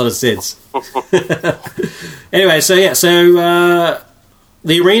that makes a lot of sense. Anyway, so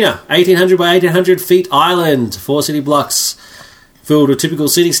the arena, 1,800 by 1,800 feet island, 4 city blocks, filled with typical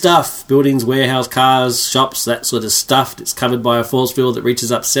city stuff, buildings, warehouse, cars, shops, that sort of stuff. It's covered by a force field that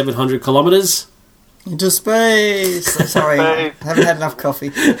reaches up 700 kilometres. Into space! I'm sorry, I haven't had enough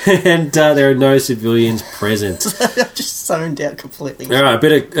coffee. And there are no civilians present. I've just zoned out completely. All right,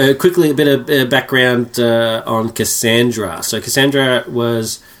 a bit of background on Cassandra. So Cassandra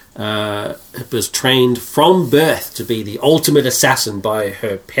was trained from birth to be the ultimate assassin by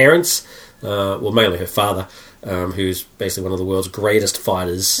her parents, well, mainly her father, who's basically one of the world's greatest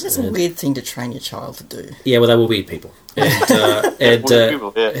fighters. That's a weird thing to train your child to do. Yeah, well, they were weird people. And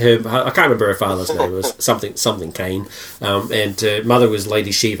People, yeah. I can't remember her father's name. It was something Kane. And her mother was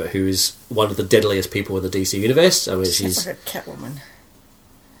Lady Shiva, who is one of the deadliest people in the DC universe. I mean, she's like a Catwoman.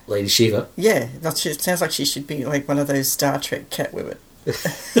 Lady Shiva. Yeah, it sounds like she should be like one of those Star Trek Catwomen.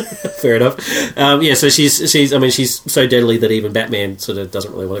 Fair enough. So she's so deadly that even Batman sort of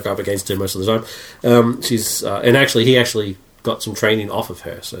doesn't really want to go up against her most of the time. He actually got some training off of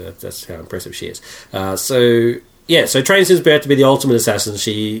her, so that's how impressive she is. So trained since birth to be the ultimate assassin.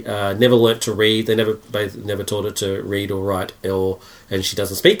 She never learnt to read. They never taught her to read or write, and she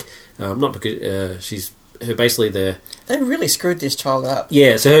doesn't speak. Not because They really screwed this child up.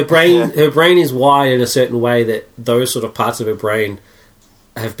 Yeah, so her brain is wired in a certain way that those sort of parts of her brain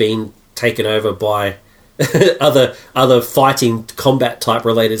have been taken over by other fighting combat type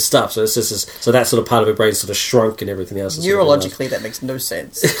related stuff. So it's just so that sort of part of her brain sort of shrunk and everything else. Neurologically, that makes no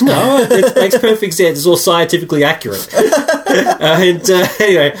sense. No, it makes perfect sense. It's all scientifically accurate.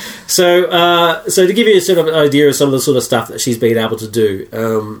 Anyway, so to give you a sort of idea of some of the sort of stuff that she's been able to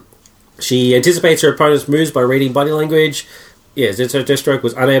do, she anticipates her opponent's moves by reading body language. Yeah, Deathstroke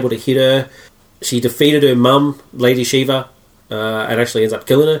was unable to hit her. She defeated her mum, Lady Shiva, and actually ends up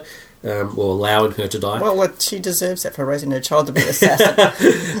killing her. Or allowing her to die. Well, she deserves that for raising her child to be an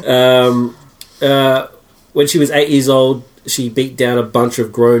assassin. When she was 8 years old, she beat down a bunch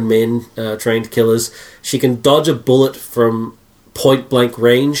of grown men, trained killers. She can dodge a bullet from point-blank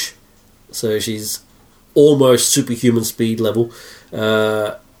range, so she's almost superhuman speed level.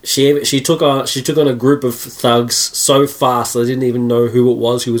 She took on a group of thugs so fast they didn't even know who it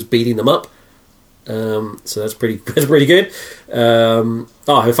was who was beating them up. So that's pretty good.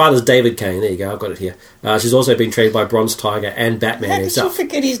 Her father's David Kane. There you go. I've got it here. She's also been trained by Bronze Tiger and Batman How did himself. you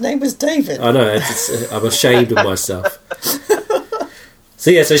forget his name was David? I know. I'm ashamed of myself.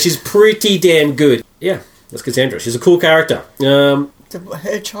 So she's pretty damn good. Yeah, that's Cassandra. She's a cool character.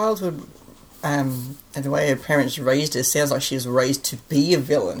 Her childhood and the way her parents raised her sounds like she was raised to be a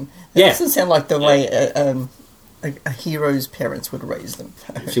villain. It doesn't sound like the way a hero's parents would raise them.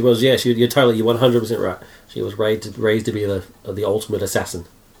 She was, yeah. You're 100% right. She was raised to be the ultimate assassin.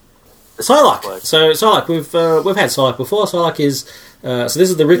 Psylocke. So Psylocke, we've had Psylocke before. Psylocke is so this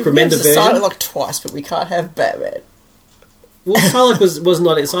is the Rick Remender version. Psylocke twice, but we can't have Batman. Well, Psylocke was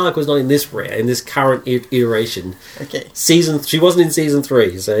not in this in this current iteration. Okay. She wasn't in season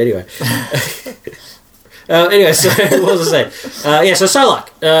 3. So anyway. So what was I saying? So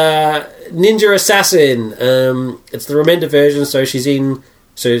Psylocke, ninja assassin. It's the Remender version, so she's in.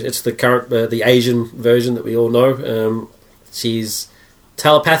 So it's the current, the Asian version that we all know. She's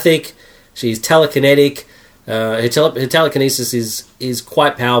telepathic. She's telekinetic. Her telekinesis is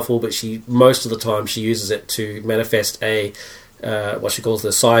quite powerful, but most of the time she uses it to manifest a what she calls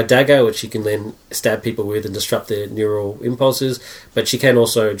the Psi Dagger, which she can then stab people with and disrupt their neural impulses. But she can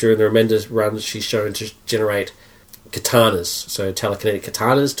also, during the Remender runs, she's shown to generate katanas, so telekinetic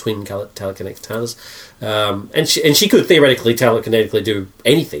katanas, twin telekinetic katanas, and she could theoretically telekinetically do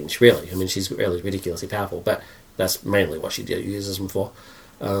anything. Really, I mean, she's really ridiculously powerful, but that's mainly what she uses them for.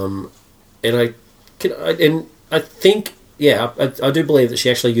 And I think yeah, I do believe that she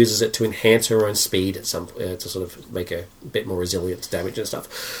actually uses it to enhance her own speed at some to sort of make her a bit more resilient to damage and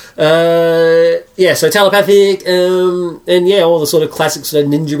stuff. Yeah, so telepathic, and yeah, all the sort of classic sort of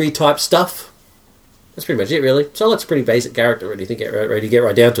ninja-y type stuff. That's pretty much it, really. Psylocke's a pretty basic character, really, to get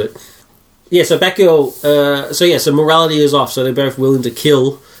right down to it. Yeah, so Batgirl, so morality is off, so they're both willing to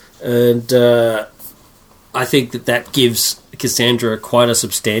kill, and I think that gives Cassandra quite a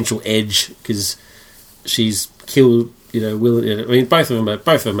substantial edge, because she's killed, both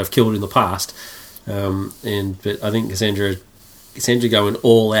of them have killed in the past, but I think Cassandra going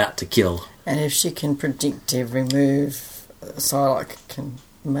all out to kill. And if she can predict every move Psylocke can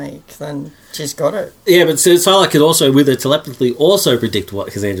make, then she's got it. Yeah, but Psylocke could also, with her telepathy, also predict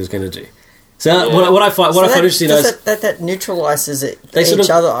what Cassandra's going to do. So what I find interesting is that neutralises each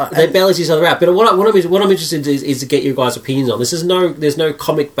other. They balance each other out. But what I'm interested in is to get your guys' opinions on this. There's no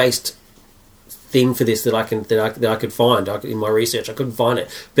comic based thing for this that I could find in my research. I couldn't find it.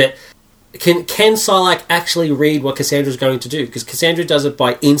 But can Psylocke actually read what Cassandra's going to do? Because Cassandra does it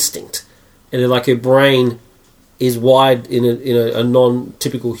by instinct, and like her brain is wired in a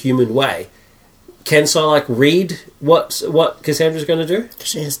non-typical human way. Can Psylocke read what Cassandra's going to do?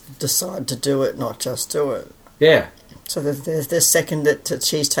 She has to decide to do it, not just do it. Yeah. So the second that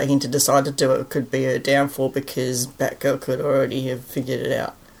she's taking to decide to do it could be her downfall, because Batgirl could already have figured it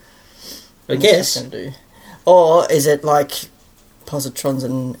out. I guess. Or is it like positrons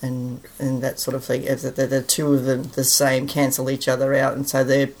and that sort of thing? If the two of them the same cancel each other out, and so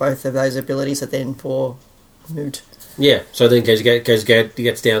they're both of those abilities are then for moot. Yeah, so then it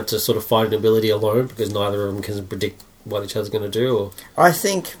gets down to sort of fighting ability alone, because neither of them can predict what each other's going to do. Or I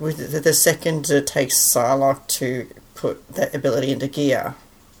think with the second it takes Psylocke to put that ability into gear,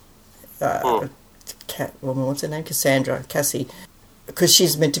 what's her name? Cassie, because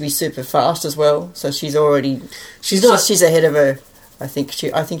she's meant to be super fast as well. So she's ahead of her. I think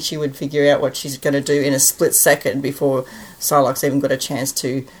she would figure out what she's going to do in a split second before Psylocke's even got a chance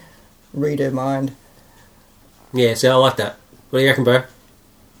to read her mind. Yeah, so I like that. What do you reckon, bro?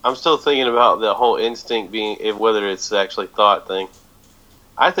 I'm still thinking about the whole instinct being, whether it's actually thought thing.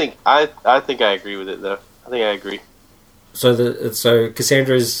 I think I agree with it, though. I think I agree. So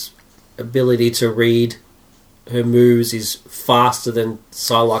Cassandra's ability to read her moves is faster than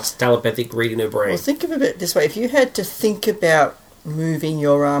Psylocke's telepathic reading her brain. Well, think of it this way: if you had to think about moving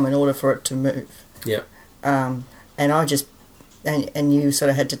your arm in order for it to move, and you sort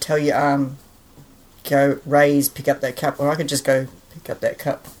of had to tell your arm, go raise, pick up that cup, or I could just go pick up that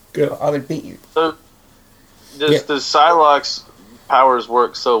cup. Yeah. I would beat you. So, does Psylocke's powers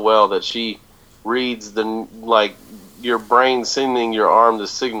work so well that she reads your brain sending your arm the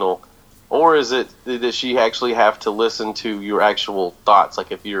signal, or is it that she actually have to listen to your actual thoughts?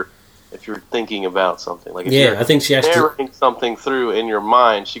 Like if you're thinking about something, like if you're I think she has narrating something through in your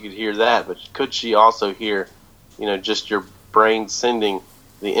mind, she could hear that. But could she also hear, just your brain sending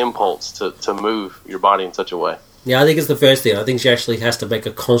the impulse to move your body in such a way? Yeah, I think it's the first thing. I think she actually has to make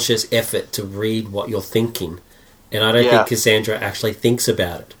a conscious effort to read what you're thinking. And I don't think Cassandra actually thinks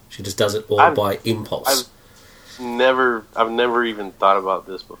about it. She just does it all by impulse. I've never even thought about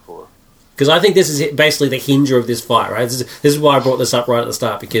this before. Because I think this is basically the hinder of this fight, right? This is why I brought this up right at the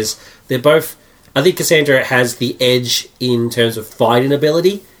start, because they're both... I think Cassandra has the edge in terms of fighting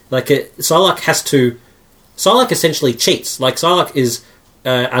ability. Like, Psylocke essentially cheats. Like, Psylocke is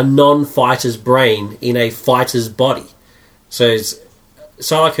a non-fighter's brain in a fighter's body. So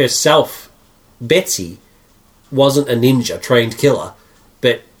Psylocke herself, Betsy, wasn't a ninja, trained killer,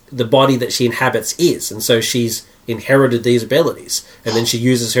 but the body that she inhabits is, and so she's inherited these abilities, and then she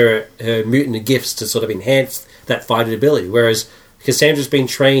uses her mutant gifts to sort of enhance that fighting ability, whereas Cassandra's been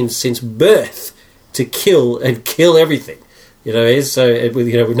trained since birth to kill everything, with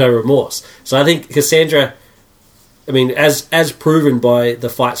no remorse. So I think Cassandra, I mean, as proven by the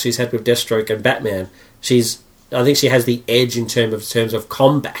fights she's had with Deathstroke and Batman, I think she has the edge in terms of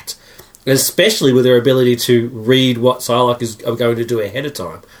combat, especially with her ability to read what Psylocke is going to do ahead of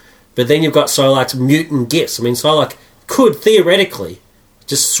time. But then you've got Psylocke's mutant gifts. I mean, Psylocke could theoretically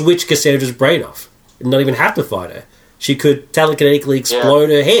just switch Cassandra's brain off and not even have to fight her. She could telekinetically explode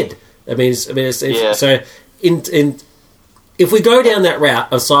her head. So if we go down that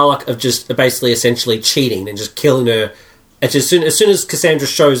route of Psylocke of just basically essentially cheating and just killing her, as soon as Cassandra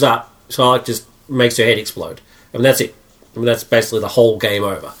shows up, Psylocke just makes her head explode. I mean, that's it. I mean, that's basically the whole game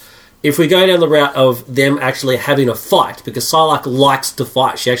over. If we go down the route of them actually having a fight, because Psylocke likes to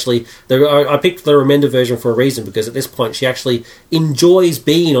fight, I picked the Remender version for a reason, because at this point she actually enjoys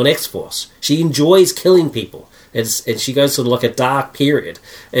being on X-Force. She enjoys killing people, and she goes sort of like a dark period.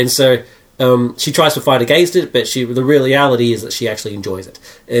 And so she tries to fight against it, but the real reality is that she actually enjoys it.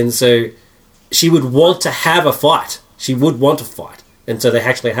 And so she would want to have a fight. She would want to fight. And so they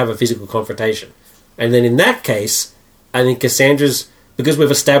actually have a physical confrontation. And then in that case, I think Cassandra's... Because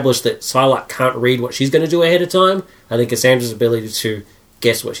we've established that Psylocke can't read what she's going to do ahead of time, I think Cassandra's ability to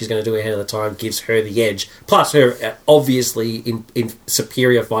guess what she's going to do ahead of the time gives her the edge. Plus her obviously in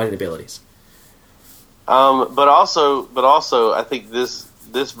superior fighting abilities. But also, I think this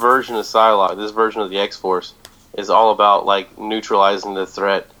version of Psylocke, this version of the X-Force, is all about like neutralizing the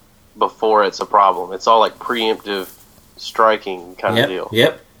threat before it's a problem. It's all like preemptive striking kind of deal.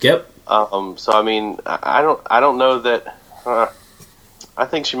 Yep. So I mean, I don't know that. I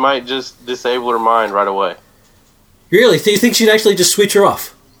think she might just disable her mind right away. Really? Do you think she'd actually just switch her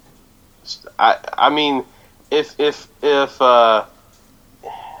off? I mean, if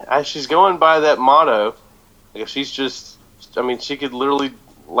she's going by that motto, if she's just, I mean, she could literally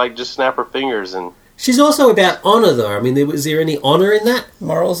like just snap her fingers and. She's also about honor, though. I mean, is there any honor in that?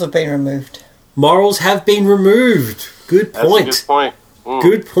 Morals have been removed. Morals have been removed. Good point. That's a good point.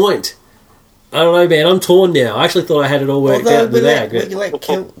 Good point. I don't know, man. I'm torn now. I actually thought I had it all worked out without. You let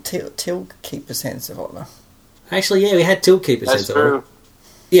Till keep a sense of honor. Actually, yeah, we had Till keep a sense of honor.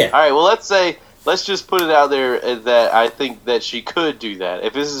 Yeah. All right. Well, let's just put it out there that I think that she could do that.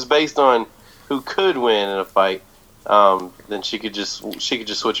 If this is based on who could win in a fight, then she could just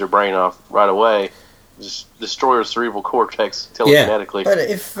switch her brain off right away, just destroy her cerebral cortex telekinetically. But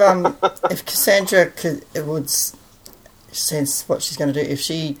if Cassandra would sense what she's going to do, if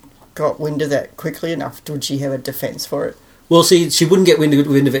she got wind of that quickly enough, would she have a defense for it? Well, see, she wouldn't get wind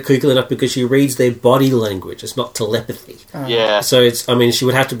of it quickly enough because she reads their body language. It's not telepathy. Yeah. So she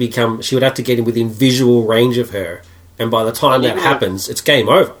would have to get in within visual range of her, and by the time that happens, it's game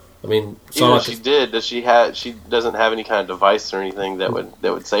over. I mean, even if she did, she doesn't have any kind of device or anything that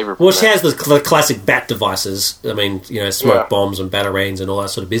would save her from Well, she has the classic bat devices. I mean, smoke bombs and batarangs and all that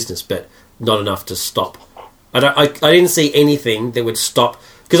sort of business, but not enough to stop. I didn't see anything that would stop.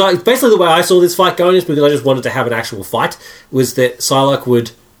 Because basically the way I saw this fight going is because I just wanted to have an actual fight, was that Psylocke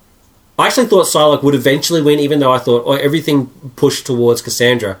would... I actually thought Psylocke would eventually win, even though I thought everything pushed towards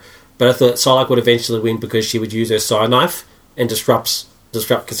Cassandra, but I thought Psylocke would eventually win because she would use her Psy Knife and disrupt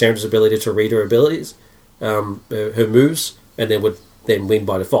Cassandra's ability to read her abilities, her moves, and then would then win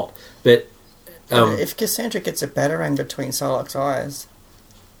by default. But if Cassandra gets a batarang between Psylocke's eyes,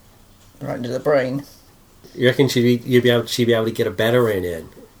 right into the brain... You reckon she'd be able to get a batarang in?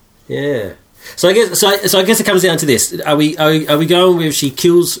 Yeah. So I guess it comes down to this: are we going with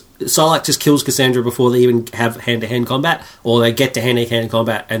Psylocke just kills Cassandra before they even have hand-to-hand combat, or they get to hand-to-hand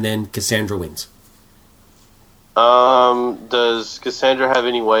combat and then Cassandra wins? Does Cassandra have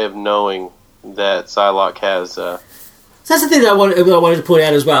any way of knowing that Psylocke has? So that's the thing that I wanted to point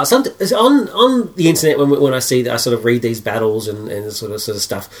out as well. On the internet, when I see that, I sort of read these battles and sort of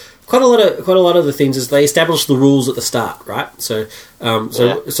stuff. Quite a lot of the things is they establish the rules at the start, right? So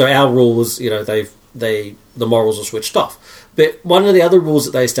our rule was the morals are switched off. But one of the other rules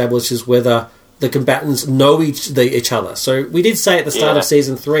that they establish is whether the combatants know each other. So we did say at the start of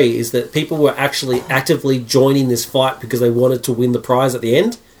season 3 is that people were actually actively joining this fight because they wanted to win the prize at the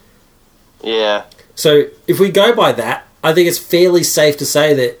end. Yeah. So if we go by that, I think it's fairly safe to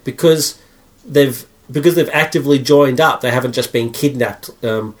say that because they've actively joined up, they haven't just been kidnapped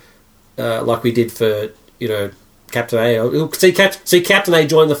like we did for Captain A. See, Captain A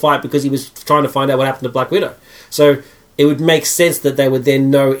joined the fight because he was trying to find out what happened to Black Widow. So it would make sense that they would then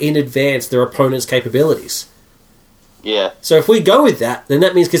know in advance their opponent's capabilities. Yeah. So if we go with that, then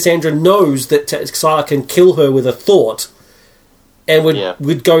that means Cassandra knows that Psylocke can kill her with a thought, and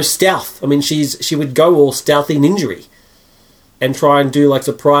would go stealth. I mean, she would go all stealthy ninja-y and try and do like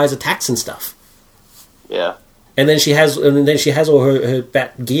surprise attacks and stuff. Yeah. And then she has all her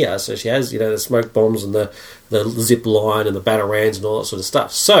bat gear. So she has the smoke bombs and the zip line and the batarangs and all that sort of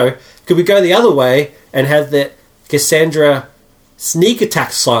stuff. So could we go the other way and have that Cassandra sneak attack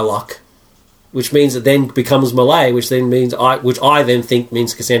Psylocke, which means it then becomes melee, which I then think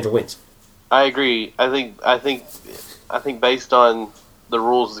means Cassandra wins. I agree. I think based on the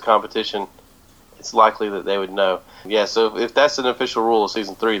rules of the competition, it's likely that they would know. Yeah, so if that's an official rule of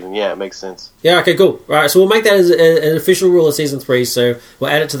Season 3, then yeah, it makes sense. Yeah, okay, cool. All right, so we'll make that as an official rule of Season 3, so we'll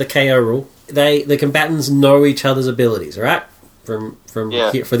add it to the KO rule. The combatants know each other's abilities, all right? From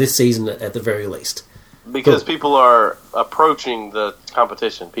here, for this season at the very least. Because people are approaching the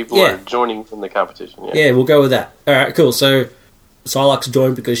competition. People are joining in the competition. Yeah, we'll go with that. All right, cool. So Psylocke's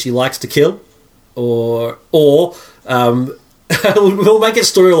joined because she likes to kill, or we'll make it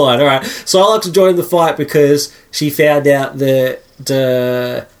storyline. All right, Psylocke's joined the fight because she found out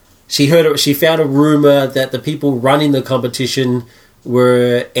that she found a rumor that the people running the competition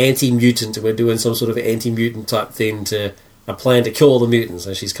were anti-mutant and were doing some sort of anti-mutant type thing to a plan to kill all the mutants.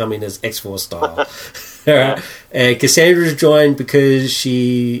 So she's coming as X-Force style. All right. And Cassandra's joined because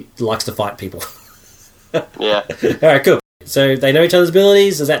she likes to fight people. Yeah. All right, cool. So they know each other's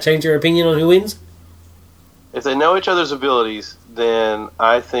abilities. Does that change your opinion on who wins? If they know each other's abilities, then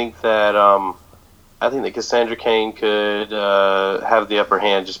I think that Cassandra Cain could have the upper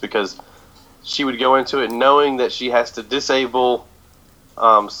hand, just because she would go into it knowing that she has to disable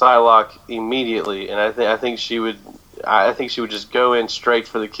Psylocke immediately, and I think she would just go in straight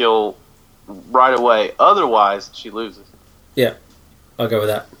for the kill right away. Otherwise, she loses. Yeah, I'll go with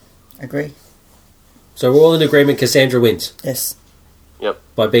that. Agree. So we're all in agreement. Cassandra wins. Yes. Yep.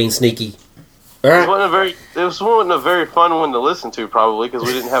 By being sneaky. All It right. wasn't a very fun one to listen to, probably, because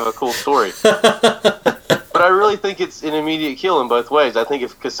we didn't have a cool story. But I really think it's an immediate kill in both ways. I think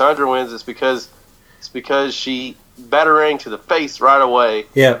if Cassandra wins, it's because she batarang to the face right away.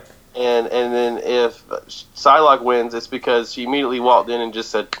 Yeah. And then if Psylocke wins, it's because she immediately walked in and just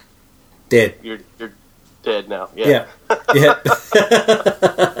said, Dead. You're dead now. Yeah. Yeah.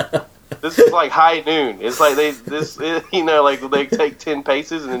 This is like high noon. It's like they take 10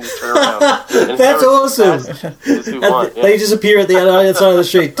 paces and then just turn around. And That's whoever awesome. passes is who won. Yeah. They just appear at the other side of the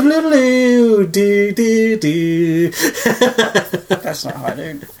street. Do, do, do, do. That's not high,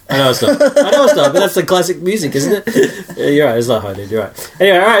 dude. I know it's not, but that's the classic music, isn't it? Yeah, you're right. It's not high, dude. You're right.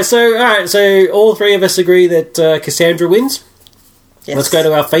 Anyway, all right. So all three of us agree that Cassandra wins. Yes. Let's go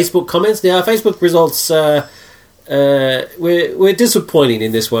to our Facebook comments. Now, our Facebook results we're disappointing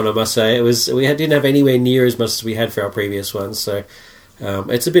in this one, I must say. Didn't have anywhere near as much as we had for our previous ones, so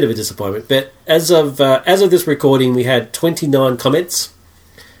it's a bit of a disappointment. But as of this recording, we had 29 comments,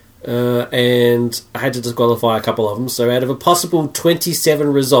 and I had to disqualify a couple of them. So out of a possible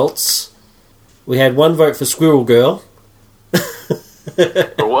 27 results, we had one vote for Squirrel Girl.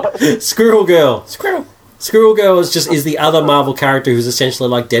 For what? Squirrel Girl. Squirrel. Squirrel Girl is the other Marvel character who's essentially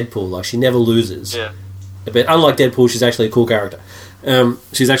like Deadpool. Like, she never loses. Yeah. But unlike Deadpool, she's actually a cool character.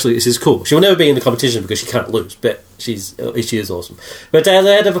 She's cool. She'll never be in the competition because she can't lose, but she is awesome. But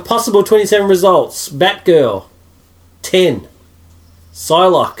out of a possible 27 results, Batgirl, 10.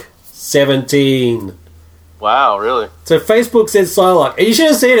 Psylocke, 17. Wow, really? So Facebook said Psylocke. And you should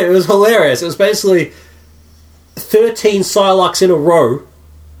have seen it. It was hilarious. It was basically 13 Psylocks in a row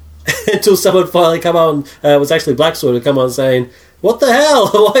until someone finally come on. It was actually Black Sword who come on saying, "What the hell?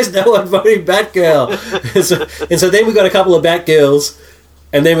 Why is no one voting Batgirl?" and so then we got a couple of Batgirls,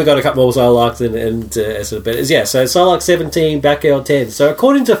 and then we got a couple more Psylocks, so Psylocke 17, Batgirl 10. So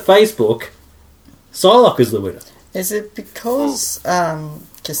according to Facebook, Psylocke is the winner. Is it because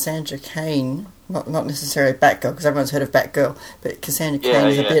Cassandra Cain, not necessarily Batgirl, because everyone's heard of Batgirl, but Cassandra Cain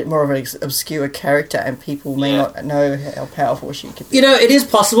is a bit more of an obscure character, and people may not know how powerful she could be? You know, it is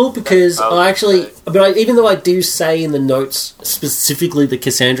possible because even though I do say in the notes specifically the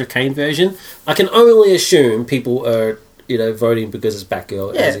Cassandra Cain version, I can only assume people are voting because it's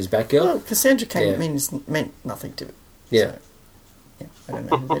Batgirl as is Batgirl. Well, Cassandra Cain meant nothing to it. Yeah. So, I don't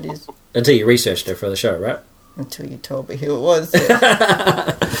know who that is. Until you researched her for the show, right? Until you told me who it was.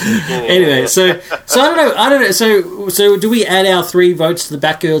 Anyway, so I don't know. So do we add our 3 votes to the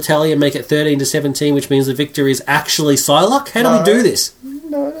Batgirl tally and make it 13 to 17, which means the victory is actually Psylocke? How do we do this?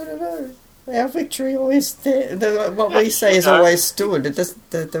 No. Our victory always what we say is always stood.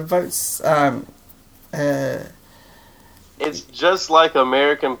 The votes. It's just like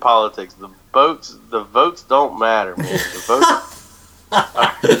American politics. The votes don't matter, man. The votes.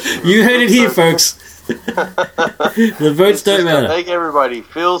 You heard it here, folks. The votes don't matter. Make everybody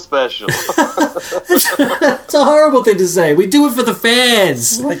feel special. It's a horrible thing to say. We do it for the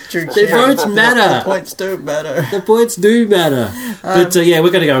fans. Like Drew The votes matter. The points do matter. The points do matter. But we're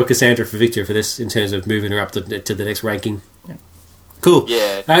going to go with Cassandra for victory for this in terms of moving her up to the next ranking. Yeah. Cool.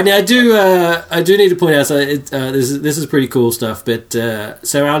 Yeah. Now I do need to point out. So this is pretty cool stuff. But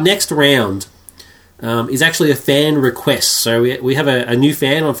so our next round is actually a fan request. So we have a new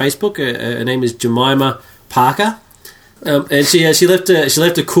fan on Facebook. Her name is Jemima Parker, and she left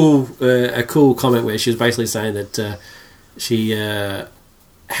a cool comment where she was basically saying that she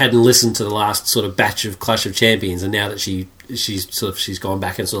hadn't listened to the last sort of batch of Clash of Champions, and now that she's gone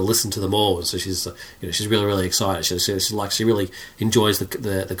back and sort of listened to them all, and so she's really, really excited. She really enjoys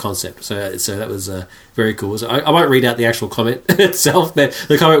the concept. So that was very cool. So I won't read out the actual comment itself, but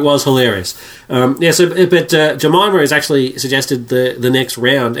the comment was hilarious. Jemima has actually suggested the next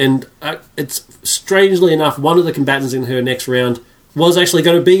round, and it's strangely enough one of the combatants in her next round was actually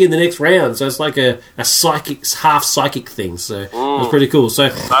going to be in the next round. So it's like a psychic, half psychic thing. So it was pretty cool. So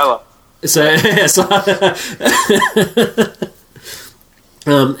Psylocke.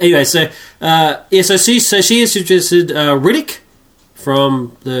 Anyway, so she has suggested Riddick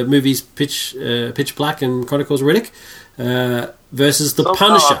from the movies Pitch Black and Chronicles of Riddick versus the Somehow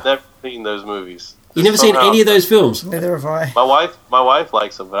Punisher. I've never seen those movies. You never seen any of those films? Neither have I. My wife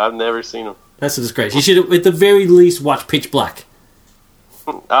likes them, but I've never seen them. That's a disgrace. You should, at the very least, watch Pitch Black.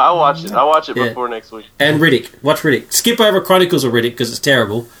 I'll watch it. I'll watch it Yeah. before next week. And Riddick. Watch Riddick. Skip over Chronicles of Riddick because it's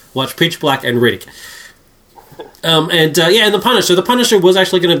terrible. Watch Pitch Black and Riddick. And the Punisher. The Punisher was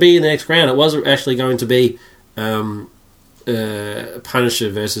actually going to be in the next round. It was actually going to be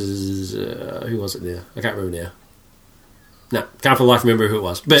Punisher versus who was it now? I can't remember now. No, can't for life remember who it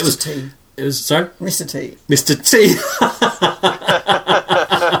was. But it was T. It was sorry, Mr. T. Mr. T.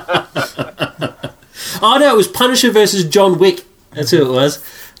 Oh no, it was Punisher versus John Wick. That's who it was.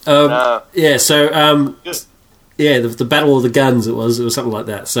 Yeah. So Good. yeah, the Battle of the Guns. It was something like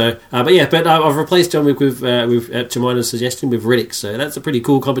that. So, but I've replaced John Wick with at Jemima's suggestion with Riddick. So that's a pretty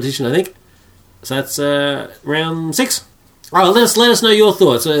cool competition, I think. So that's round 6. All right, let us know your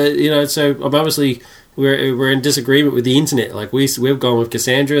thoughts. So obviously we're in disagreement with the internet. Like we've gone with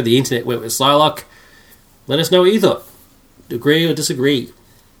Cassandra. The internet went with Psylocke. Let us know what you thought. Agree or disagree.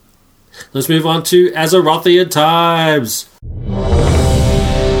 Let's move on to Azerothian Times.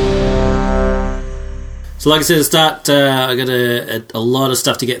 So, like I said at the start, I got a lot of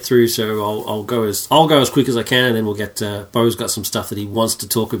stuff to get through, so I'll go as quick as I can, and then we'll get Bo's got some stuff that he wants to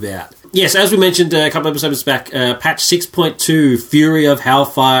talk about. Yes, as we mentioned a couple of episodes back, patch 6.2, Fury of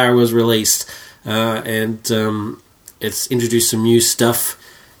Hellfire was released, and it's introduced some new stuff,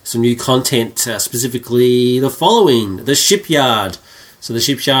 some new content, specifically the following: the Shipyard. So the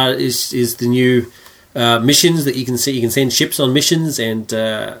Shipyard is the new missions that you can see. You can send ships on missions, and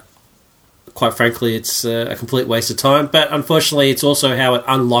quite frankly, it's a complete waste of time. But unfortunately, it's also how it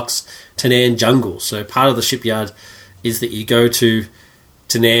unlocks Tanaan Jungle. So part of the Shipyard is that you go to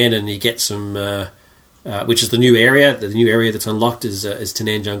Tanaan and you get some, which is the new area. The new area that's unlocked is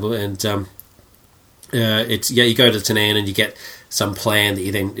Tanaan Jungle, and you go to Tanaan and you get some plan that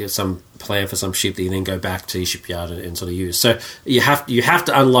you then some plan for some ship that you then go back to your shipyard and sort of use. So you have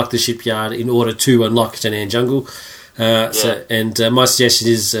to unlock the Shipyard in order to unlock Tanaan Jungle. My suggestion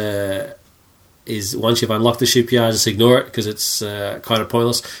is once you've unlocked the Shipyard, just ignore it because it's kind of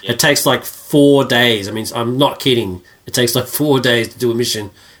pointless. Yeah. It takes like 4 days. I mean, I'm not kidding. It takes like 4 days to do a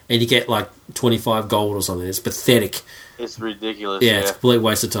mission, and you get like 25 gold or something. It's pathetic. It's ridiculous. Yeah, it's a complete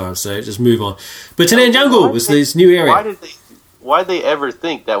waste of time. So just move on. But Tanaan Jungle was this new area. Why did they ever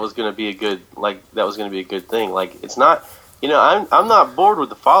think that was going to be a good thing? Like, it's not. I'm not bored with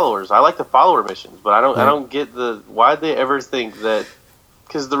the followers. I like the follower missions, but I don't get why'd they ever think that.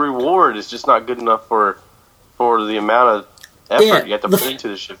 Because the reward is just not good enough for the amount of effort you have to put into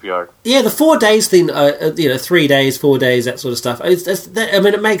the Shipyard. Yeah, the 4 days thing, 3 days, 4 days, that sort of stuff.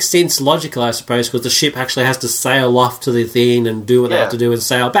 It makes sense logical, I suppose, because the ship actually has to sail off to the thing and do what they have to do and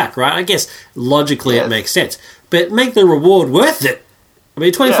sail back, right? I guess logically it makes sense. But make the reward worth it. I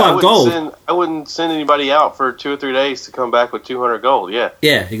mean, 25 gold. I wouldn't send anybody out for 2 or 3 days to come back with 200 gold, yeah.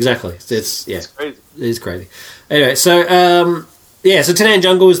 Yeah, exactly. It's crazy. It is crazy. Anyway, so so Tanaan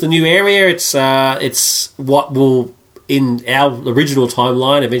Jungle is the new area. It's what will, in our original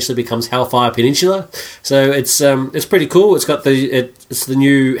timeline, eventually becomes Hellfire Peninsula. So it's pretty cool. It's got it's the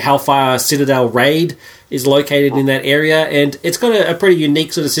new Hellfire Citadel raid is located in that area, and it's got a pretty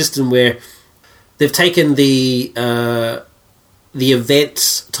unique sort of system where they've taken the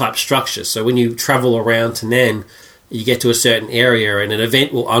events type structure. So when you travel around Tanaan, you get to a certain area, and an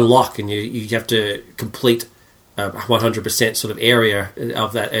event will unlock, and you have to complete 100% sort of area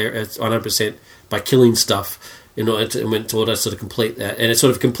of that area, 100% by killing stuff in order to sort of complete that. And it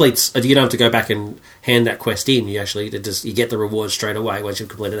sort of completes. You don't have to go back and hand that quest in. You get the reward straight away once you've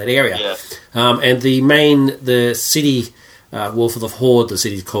completed that area. Yeah. And the city, Wolf of the Horde, the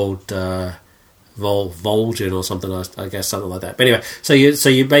city's called Vol'jin or something. I guess something like that. But anyway, so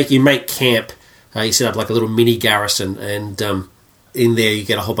you make camp. You set up like a little mini garrison, and in there you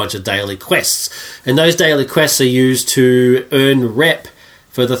get a whole bunch of daily quests, and those daily quests are used to earn rep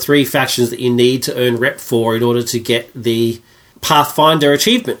for the 3 factions that you need to earn rep for in order to get the Pathfinder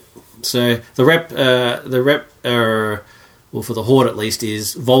achievement. So the rep for the Horde at least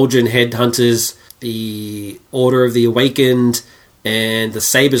is Vol'jin Headhunters, the Order of the Awakened, and the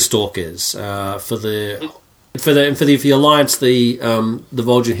Saber Stalkers. For the Alliance, the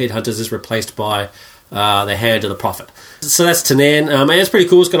Vol'jin Headhunters is replaced by the Hand of the Prophet. So that's Tanan, and it's pretty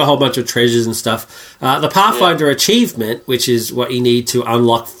cool. It's got a whole bunch of treasures and stuff. The Pathfinder achievement, which is what you need to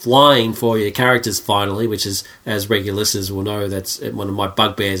unlock flying for your characters finally, which is, as regular listeners will know, that's one of my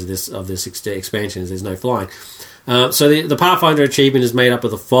bugbears of this expansion is there's no flying. So the Pathfinder achievement is made up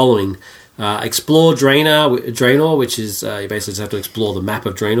of the following. Explore Draenor, which is you basically just have to explore the map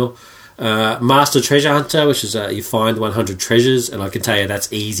of Draenor. Master Treasure Hunter, which is you find 100 treasures, and I can tell you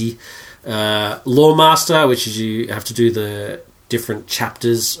that's easy. Lore Master, which is you have to do the different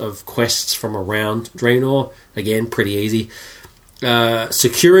chapters of quests from around Draenor. Again, pretty easy.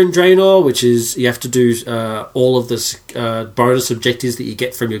 Securing Draenor, which is you have to do all of the bonus objectives that you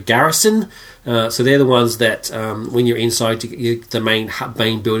get from your garrison. So they're the ones that when you're inside the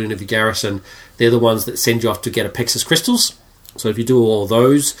main building of your garrison, they're the ones that send you off to get Apexis crystals. So if you do all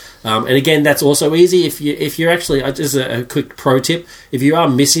those, and again, that's also easy. If you're actually, just a quick pro tip, if you are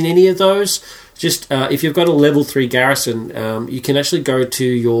missing any of those, just if you've got a level 3 garrison, you can actually go to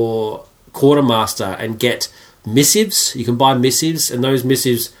your quartermaster and get missives. You can buy missives, and those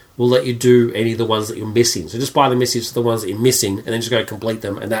missives will let you do any of the ones that you're missing. So just buy the missives for the ones that you're missing, and then just go complete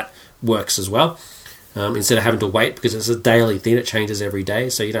them, and that works as well. Instead of having to wait, because it's a daily thing, it changes every day,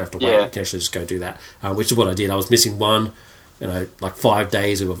 so you don't have to wait. You can actually just go do that, which is what I did. I was missing one. Like 5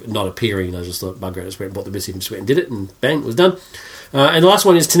 days of not appearing. I just thought, bugger it, I just went and bought the missive and just went and did it, and bang, it was done. And the last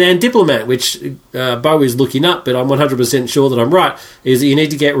one is Tanan Diplomat, which Bo is looking up, but I'm 100% sure that I'm right, is that you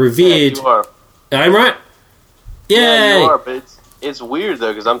need to get revered. Yeah, you are. I'm right? Yay! Yeah, you are, but it's weird,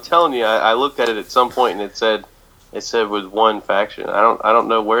 though, because I'm telling you, I looked at it at some point, and it said with one faction. I don't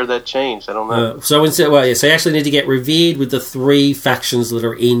know where that changed. I don't know. So you actually need to get revered with the 3 factions that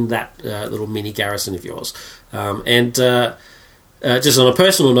are in that little mini garrison of yours. Just on a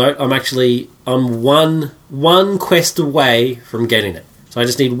personal note, I'm one quest away from getting it. So I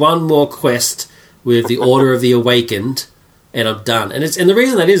just need one more quest with the Order of the Awakened, and I'm done. And the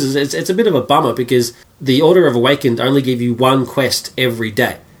reason that is it's a bit of a bummer, because the Order of Awakened only give you one quest every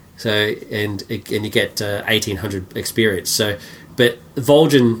day. So and you get 1800 experience. So, but the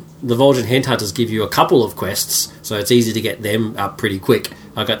Vol'jin Headhunters give you a couple of quests, so it's easy to get them up pretty quick.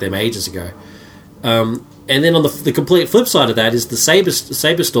 I got them ages ago. And then on the complete flip side of that is the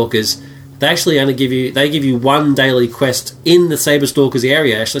Saber Stalkers. They actually only give you one daily quest in the Saber Stalkers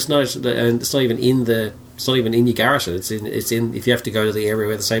area. Actually, it's not even in your garrison. It's in if you have to go to the area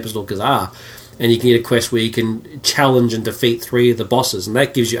where the Saber Stalkers are, and you can get a quest where you can challenge and defeat 3 of the bosses, and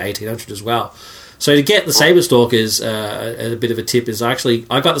that gives you 1800 as well. So to get the Saber Stalkers, a bit of a tip is I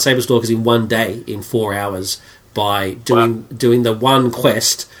got the Saber Stalkers in 1 day, in 4 hours, by doing the one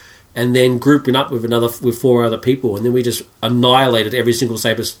quest, and then grouping up with 4 other people, and then we just annihilated every single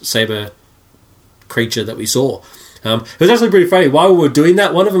saber creature that we saw. It was actually pretty funny. While we were doing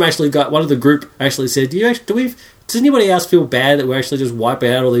that, one of the group actually said, does anybody else feel bad that we're actually just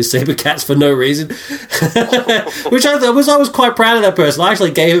wiping out all these saber cats for no reason? Which I was quite proud of that person. I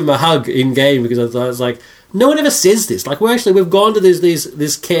actually gave him a hug in game, because I was like, no one ever says this. Like, we've gone to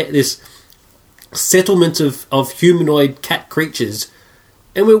this settlement of humanoid cat creatures,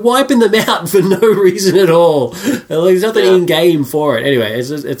 and we're wiping them out for no reason at all. There's nothing in game for it. Anyway,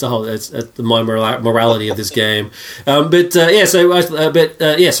 it's my morality of this game. So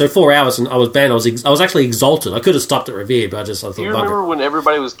 4 hours and I was banned. I was actually exalted. I could have stopped at Revere, but I thought. Do you remember when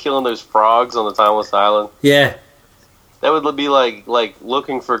everybody was killing those frogs on the Timeless Island? Yeah. That would be like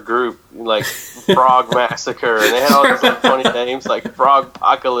looking for group, like Frog Massacre, and they had all these funny names like Frog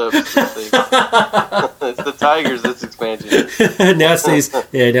Apocalypse. It's the Tigers. This expansion. now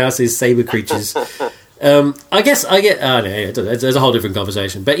it's these saber creatures. I guess I get. Oh no, it's a whole different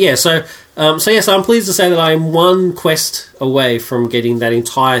conversation. But yeah, so I'm pleased to say that I am one quest away from getting that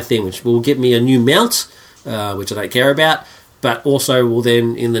entire thing, which will give me a new mount, which I don't care about. But also will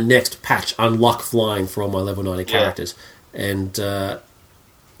then, in the next patch, unlock flying for all my level 90 characters. And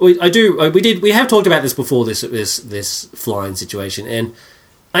we have talked about this before, this flying situation, and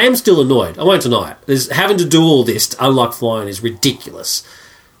I am still annoyed. I won't deny it. Having to do all this to unlock flying is ridiculous.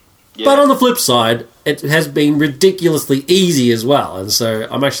 Yeah. But on the flip side, it has been ridiculously easy as well, and so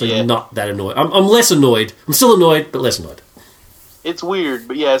I'm actually not that annoyed. I'm less annoyed. I'm still annoyed, but less annoyed. It's weird,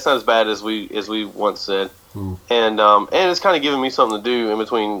 but yeah, it's not as bad as we once said. And it's kind of giving me something to do in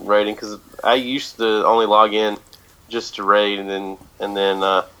between raiding, because I used to only log in just to raid and then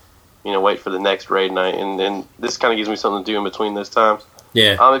wait for the next raid night, and then this kind of gives me something to do in between those times.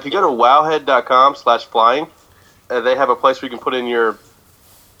 Yeah. If you go to wowhead.com/flying, they have a place where you can put in your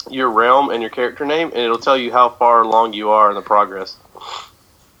realm and your character name, and it'll tell you how far along you are in the progress.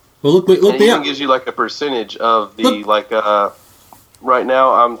 Well, look me up. It even gives you like a percentage of the right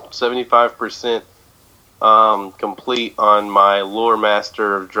now I'm 75% complete on my Lore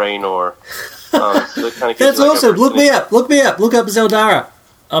Master of Draenor. So it kinda gives That's you, like, a awesome. Look me percentage. up. Look up Zeldara.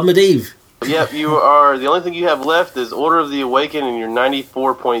 I'm Medivh. Yep, you are. The only thing you have left is Order of the Awakened, and you're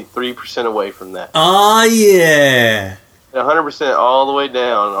 94.3% away from that. Oh, yeah. 100% all the way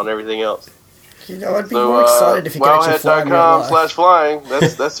down on everything else. You know, I'd be more excited if you could actually fly in real life. wowhead.com/flying.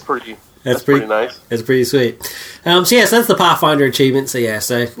 That's pretty. That's pretty nice. That's pretty sweet. So that's the Pathfinder achievement. So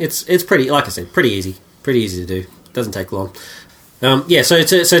it's pretty, like I said, pretty easy to do. Doesn't take long. So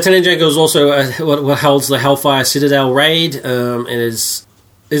Tenan Jango is also what holds the Hellfire Citadel raid. And is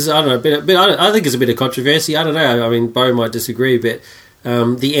I don't know, I think it's a bit of controversy. I don't know. I mean, Bo might disagree, but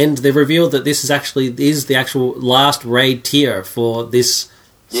the end they've revealed that this is the actual last raid tier for this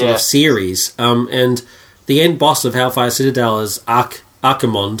sort of series. And the end boss of Hellfire Citadel is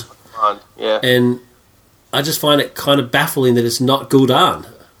Archimonde. Yeah. And I just find it kind of baffling that it's not Gul'dan.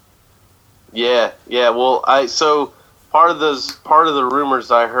 Yeah. Well, part of the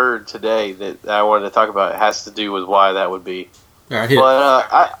rumors I heard today that I wanted to talk about has to do with why that would be. All right, hit it.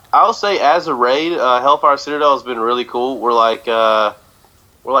 But I'll say, as a raid, Hellfire Citadel has been really cool. We're like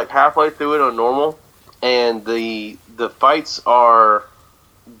halfway through it on normal, and the fights are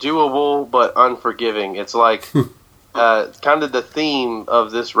doable but unforgiving. It's like kind of the theme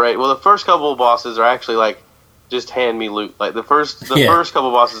of this raid. Well, the first couple of bosses are actually like just hand me loot. Like the first couple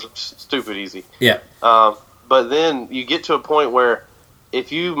of bosses are stupid easy. Yeah. But then you get to a point where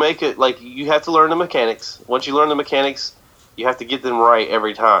if you make it, like, you have to learn the mechanics. Once you learn the mechanics, you have to get them right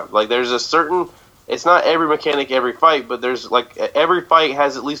every time. Like, there's a certain... It's not every mechanic every fight, but there's, like, every fight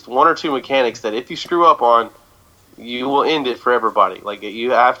has at least one or two mechanics that if you screw up on, you will end it for everybody. Like,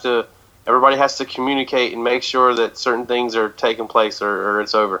 you have to... Everybody has to communicate and make sure that certain things are taking place or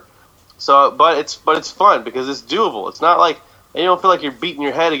it's over. So, but it's fun because it's doable. It's not like... And you don't feel like you're beating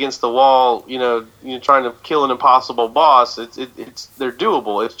your head against the wall, you're trying to kill an impossible boss. They're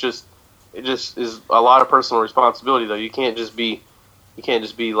doable. It just is a lot of personal responsibility, though. You can't just be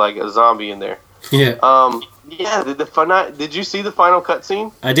like a zombie in there. Yeah. Did you see the final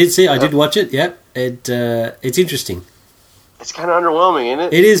cutscene? I did see. I did watch it. Yeah. It's interesting. It's kind of underwhelming, isn't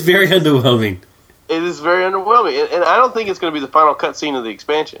it? It is very underwhelming. It is very underwhelming, and I don't think it's going to be the final cutscene of the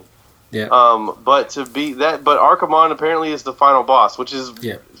expansion. Yeah. But Archimonde apparently is the final boss, which is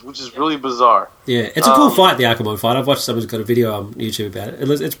really bizarre. Yeah, it's a cool fight, the Archimonde fight. I've watched someone's got a video on YouTube about it.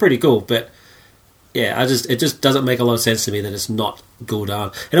 It's pretty cool, but yeah, it just doesn't make a lot of sense to me that it's not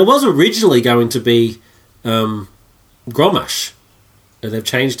Gul'dan. And it was originally going to be Grommash, and they've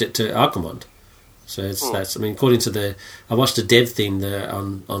changed it to Archimonde. So that's. I mean, according to I watched a dev thing there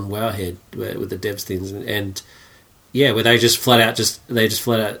on Wowhead with the devs things and. Yeah, where they just flat out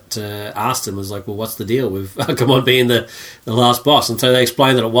asked him, was like, well, what's the deal with Archimonde being the last boss? And so they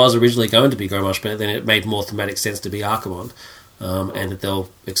explained that it was originally going to be Grommash, but then it made more thematic sense to be Archimonde, and that they'll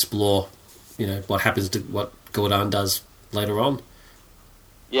explore, what happens to what Gul'dan does later on.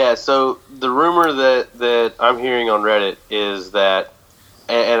 Yeah, so the rumor that I'm hearing on Reddit is that,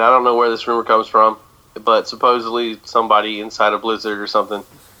 and I don't know where this rumor comes from, but supposedly somebody inside of Blizzard or something,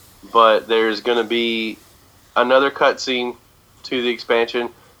 but there's going to be another cutscene to the expansion,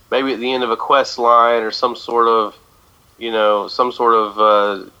 maybe at the end of a quest line or some sort of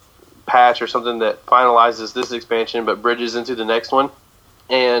patch or something that finalizes this expansion but bridges into the next one.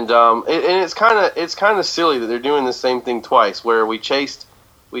 And it's kind of silly that they're doing the same thing twice, where we chased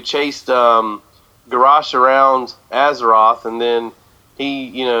Garrosh around Azeroth, and then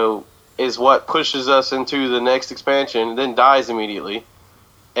he is what pushes us into the next expansion, and then dies immediately.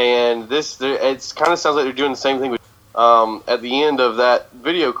 And it kind of sounds like they're doing the same thing. At the end of that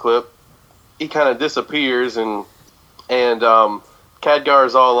video clip, he kind of disappears, and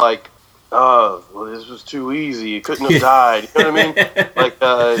Khadgar's all like, "Oh, well, this was too easy. It couldn't have died." You know what I mean?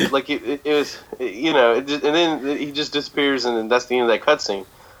 It was, and then he just disappears, and then that's the end of that cutscene.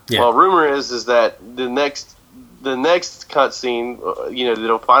 Yeah. Well, rumor is that the next cutscene,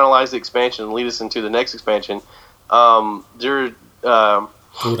 that'll finalize the expansion and lead us into the next expansion.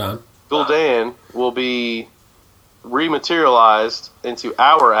 Gul'dan will be rematerialized into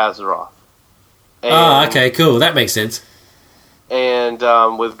our Azeroth. Okay, cool. That makes sense. And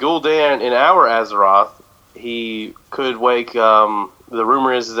with Gul'dan in our Azeroth, he could wake. The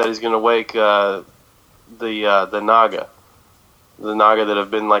rumor is that he's going to wake the Naga, that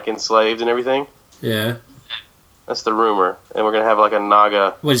have been like enslaved and everything. Yeah, that's the rumor. And we're going to have like a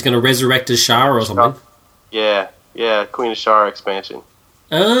Naga. What, he's going to resurrect Ashara or something? Yeah, Queen Ashara expansion.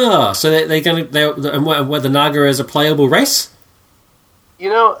 Oh, so they're going to... What, the Naga is a playable race? The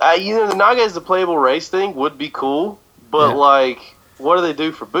Naga as a playable race thing would be cool, but what do they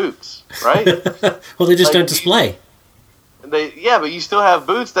do for boots, right? Well, they just Like, don't display. But you still have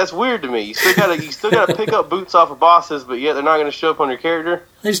boots. That's weird to me. You still gotta pick up boots off of bosses, but yet they're not going to show up on your character.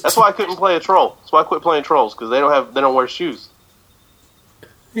 That's why I couldn't play a troll. That's why I quit playing trolls, because they don't wear shoes.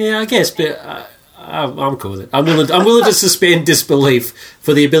 Yeah, I guess, but I'm cool with it. I'm willing to suspend disbelief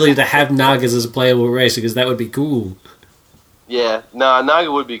for the ability to have Nagas as a playable race, because that would be cool. Yeah,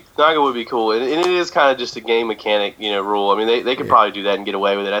 Naga would be cool, and it is kind of just a game mechanic, rule. I mean, they could probably do that and get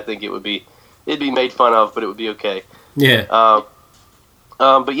away with it. I think it'd be made fun of, but it would be okay. Yeah.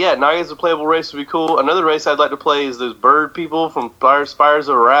 But yeah, Naga's a playable race would be cool. Another race I'd like to play is those bird people from Spires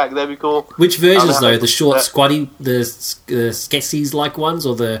of Iraq. That'd be cool. Which versions though? The short, squatty, the Skeksis like ones,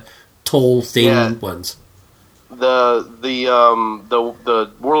 or the tall, thin ones? The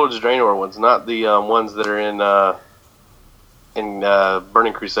Warlords of Draenor ones, not the ones that are in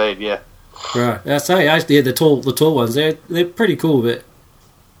Burning Crusade. Yeah. Right. The tall ones. They're pretty cool, but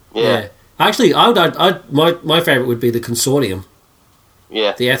yeah. Actually, my favorite would be the Consortium.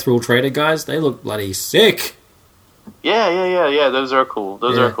 Yeah. The Ethereal Trader guys, they look bloody sick. Yeah. Those are cool.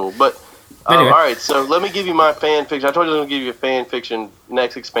 Are cool. But anyway. All right, so let me give you my fan fiction. I told you I was going to give you a fan fiction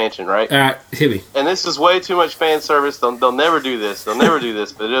next expansion, right? All right, hit me. And this is way too much fan service. They'll never do this. But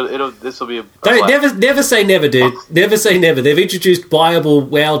this will be a never say never, dude. Never say never. They've introduced buyable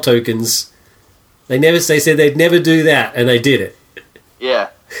WoW tokens. They said they'd never do that, and they did it. Yeah.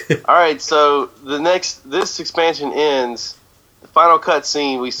 All right, so this expansion ends. The final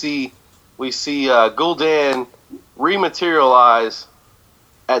cutscene, we see Gul'dan rematerialize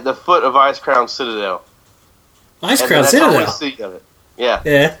at the foot of Icecrown Citadel. Icecrown Citadel. That's all we see of it. Yeah.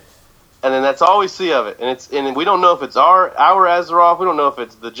 Yeah. And then that's all we see of it, and we don't know if it's our Azeroth. We don't know if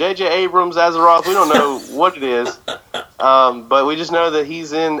it's the J.J. Abrams Azeroth. We don't know what it is, but we just know that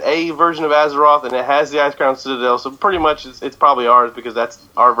he's in a version of Azeroth, and it has the Icecrown Citadel. So pretty much, it's probably ours because that's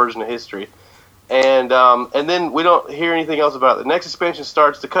our version of history. And then we don't hear anything else about it. The next expansion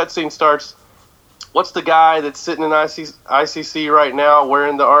starts. The cutscene starts. What's the guy that's sitting in ICC right now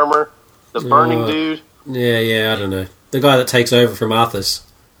wearing the armor? The burning dude? Yeah, I don't know. The guy that takes over from Arthas.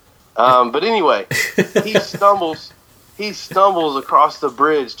 But anyway, he stumbles across the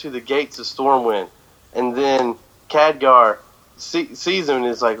bridge to the gates of Stormwind. And then Khadgar sees him and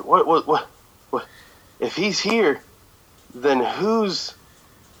is like, what? If he's here, then who's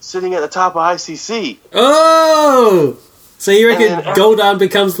sitting at the top of ICC? Oh! So you reckon Gul'dan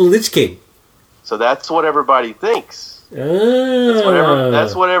becomes the Lich King? So that's what everybody thinks. Oh.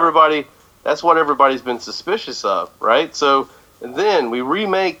 That's what everybody's been suspicious of, right? So then we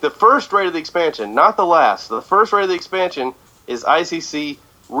remake the first raid of the expansion, not the last. The first raid of the expansion is ICC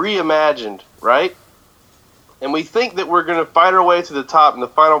reimagined, right? And we think that we're going to fight our way to the top, and the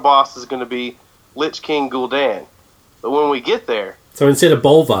final boss is going to be Lich King Gul'dan. But when we get there... So instead of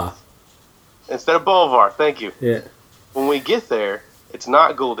Bolvar. Thank you. Yeah. When we get there, it's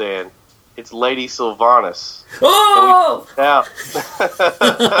not Gul'dan. It's Lady Sylvanas. Oh!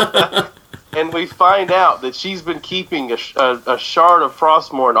 And we find out that she's been keeping a shard of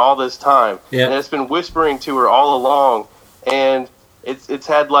Frostmourne all this time. Yeah. And it's been whispering to her all along. And it's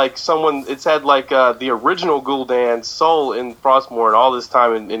had the original Gul'dan's soul in Frostmourne all this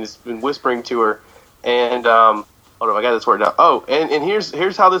time, and it's been whispering to her. And hold on, I got this word down. Oh, and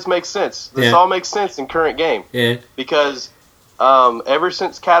here's how this makes sense. This all makes sense in current game. Yeah. Because ever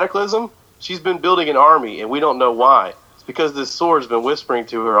since Cataclysm, she's been building an army, and we don't know why. It's because this sword's been whispering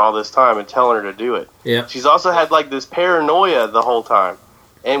to her all this time and telling her to do it. Yeah. She's also had this paranoia the whole time.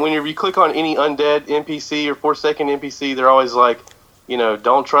 And when you click on any undead NPC or Forsaken NPC, they're always like,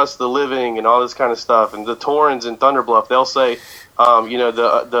 don't trust the living and all this kind of stuff. And the Taurens in Thunderbluff, they'll say,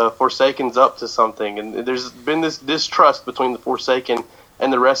 the Forsaken's up to something. And there's been this distrust between the Forsaken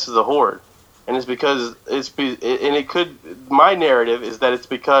and the rest of the Horde. And it's because my narrative is that it's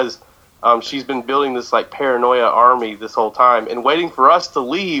because she's been building this paranoia army this whole time and waiting for us to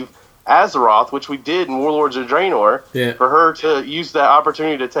leave Azeroth, which we did in Warlords of Draenor, for her to use that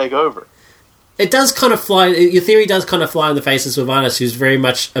opportunity to take over. It does kind of fly. Your theory does kind of fly in the face of Sylvanas, who's very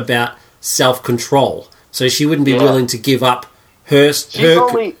much about self-control. So she wouldn't be willing to give up her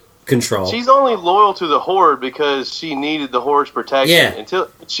control. She's only loyal to the Horde because she needed the Horde's protection. Yeah. Until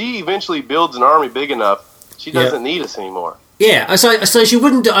she eventually builds an army big enough, she doesn't need us anymore. Yeah, so she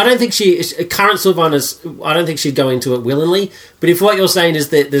wouldn't. I don't think current Sylvanas. I don't think she'd go into it willingly. But if what you're saying is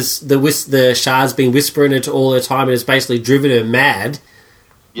that the shard's been whispering it all the time and it's basically driven her mad,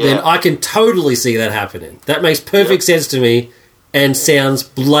 then I can totally see that happening. That makes perfect sense to me and sounds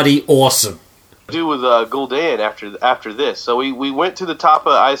bloody awesome. Do with Gul'dan after this. So we went to the top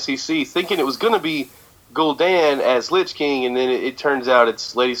of ICC thinking it was going to be Gul'dan as Lich King, and then it turns out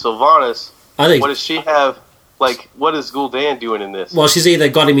it's Lady Sylvanas. I think. What does she have? Like, what is Gul'dan doing in this? Well, she's either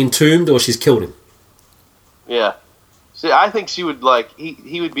got him entombed or she's killed him. Yeah. See, I think she would like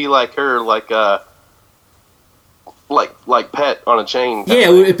he would be like her, like pet on a chain. Yeah,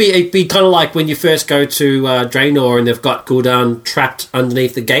 it'd be kind of like when you first go to Draenor and they've got Gul'dan trapped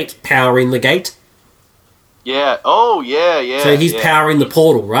underneath the gate, powering the gate. Yeah. Oh, yeah. So he's powering the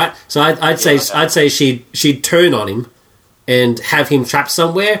portal, right? So I'd say she'd turn on him and have him trapped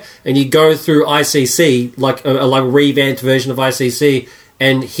somewhere, and you go through ICC like a revamped version of ICC,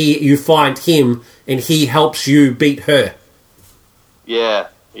 and you find him, and he helps you beat her. Yeah.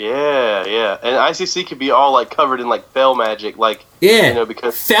 And ICC could be all like covered in like fell magic, like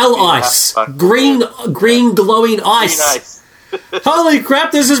because fell ice, green glowing ice. Holy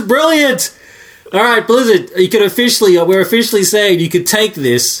crap! This is brilliant. All right, Blizzard, we're officially saying you could take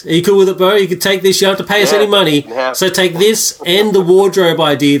this. Are you cool with it, bro? You could take this. You don't have to pay us any money. So take this and the wardrobe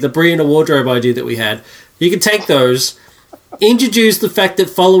idea, the Brianna wardrobe idea that we had. You can take those, introduce the fact that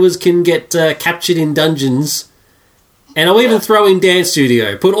followers can get captured in dungeons, and I'll even throw in Dance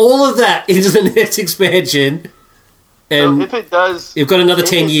Studio. Put all of that into the next expansion, and so if it does, you've got another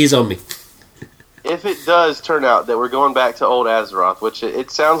 10 years on me. If it does turn out that we're going back to old Azeroth, which it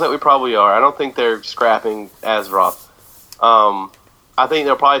sounds like we probably are, I don't think they're scrapping Azeroth. I think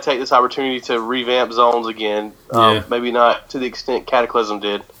they'll probably take this opportunity to revamp zones again. Maybe not to the extent Cataclysm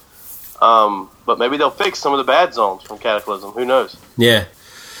did. But maybe they'll fix some of the bad zones from Cataclysm. Who knows? Yeah.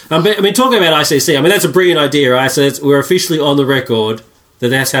 I mean, talking about ICC, that's a brilliant idea, right? So we're officially on the record that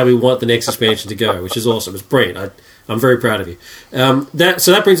that's how we want the next expansion to go, which is awesome. It's brilliant. I'm very proud of you. So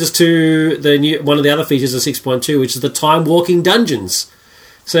that brings us to one of the other features of 6.2, which is the time walking dungeons.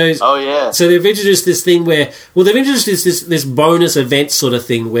 So they've introduced this thing they've introduced this bonus event sort of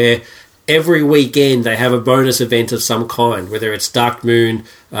thing where every weekend they have a bonus event of some kind, whether it's Dark Moon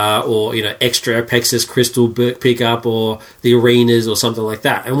or extra Apexis crystal pickup or the arenas or something like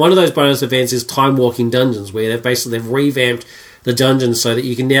that. And one of those bonus events is time walking dungeons, where they've revamped the dungeons so that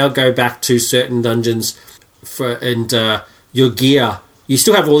you can now go back to certain dungeons and your gear. You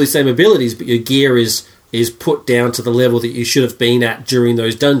still have all these same abilities, but your gear is put down to the level that you should have been at during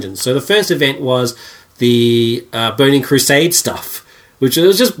those dungeons. So the first event was the Burning Crusade stuff, which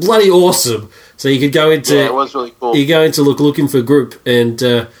was just bloody awesome. So you could go into it was really cool. You go into looking for group and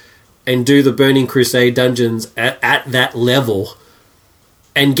do the Burning Crusade dungeons at that level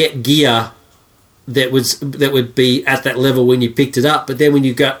and get gear that would be at that level when you picked it up. But then when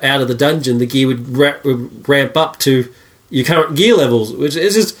you got out of the dungeon, the gear would ramp up to your current gear levels, which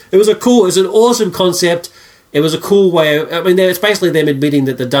is it was an awesome concept. It was a cool way. It's basically them admitting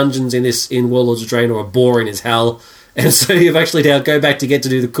that the dungeons in Warlords of Draenor are boring as hell, and so you've actually now go back to get to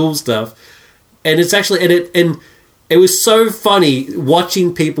do the cool stuff. And it's actually and it was so funny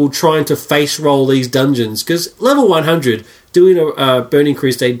watching people trying to face roll these dungeons, because level 100 doing a Burning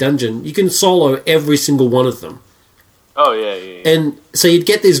Crusade dungeon, you can solo every single one of them. Oh yeah. And so you'd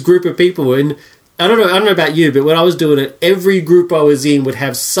get this group of people, and I don't know about you, but when I was doing it, every group I was in would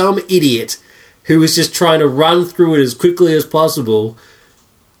have some idiot who was just trying to run through it as quickly as possible,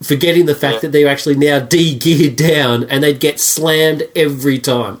 forgetting the fact that they were actually now de-geared down, and they'd get slammed every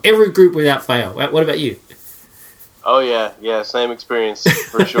time. Every group without fail. What about you? Oh yeah, same experience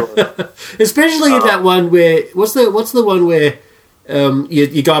for sure. Especially in that one where what's the one where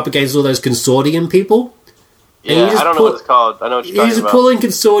you go up against all those consortium people? Yeah, I don't know what it's called. I know what you're talking about. You're just pulling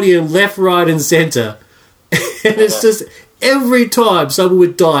consortium left, right, and centre, and it's just every time someone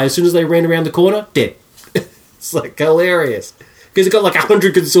would die as soon as they ran around the corner, dead. It's like hilarious because it got like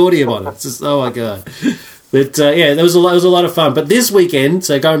 100 consortium on it. It's just, oh my god! But there was a lot of fun. But this weekend,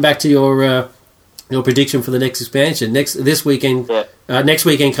 so going back to your prediction for the next expansion, next weekend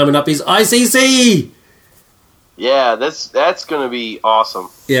coming up is ICC. Yeah, that's going to be awesome.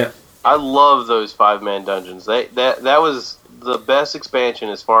 Yeah, I love those 5-man dungeons. That was the best expansion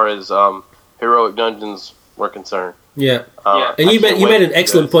as far as heroic dungeons were concerned. Yeah, and you made an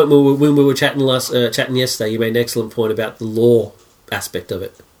excellent point when we were chatting yesterday. You made an excellent point about the lore aspect of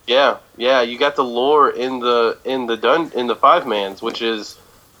it. Yeah, you got the lore in the 5-mans, which is.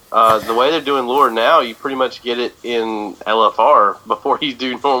 The way they're doing lore now, you pretty much get it in LFR before you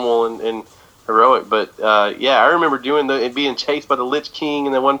do normal and heroic. But I remember doing and being chased by the Lich King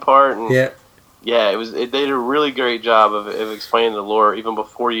in that one part. And they did a really great job of explaining the lore even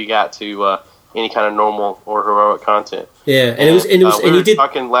before you got to any kind of normal or heroic content. Yeah, and you did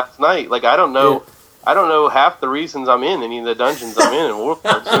talking last night. Like I don't know half the reasons I'm in any of the dungeons I'm in Warlords.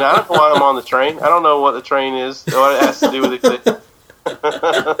 I don't know why I'm on the train. I don't know what the train is, what it has to do with it.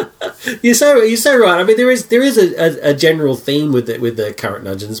 You're so right. I mean, there is a general theme with the current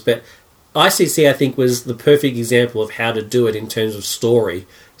dungeons, but ICC I think was the perfect example of how to do it in terms of story.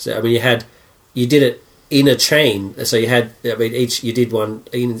 So I mean, you did it in a chain. So you did one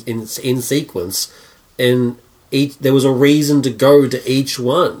in sequence, and there was a reason to go to each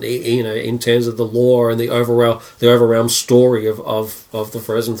one. You know, in terms of the lore and the overall story of the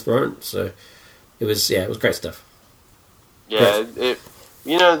Frozen Throne. So it was great stuff. Yeah,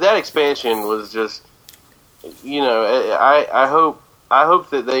 that expansion was just, I hope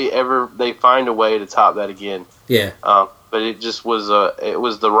that they find a way to top that again. Yeah. But it just was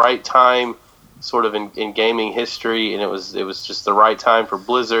the right time, sort of in gaming history, and it was just the right time for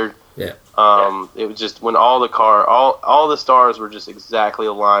Blizzard. Yeah. It was just when all the stars were just exactly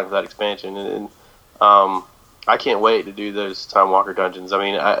aligned for that expansion, and I can't wait to do those Time Walker dungeons. I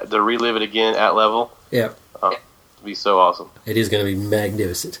mean, to relive it again at level. Yeah. It'd be so awesome. It is going to be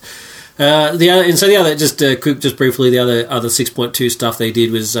magnificent. The other briefly, the other 6.2 stuff they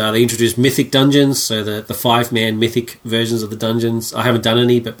did was they introduced mythic dungeons, so the 5-man mythic versions of the dungeons. I haven't done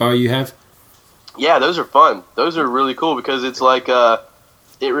any, but Bo, you have? Yeah, those are fun. Those are really cool because it's like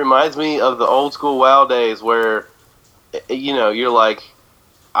it reminds me of the old school WoW days where you're like,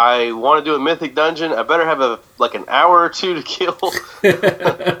 I want to do a mythic dungeon. I better have an hour or two to kill.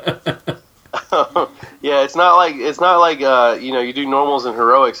 Yeah, it's not like you do normals and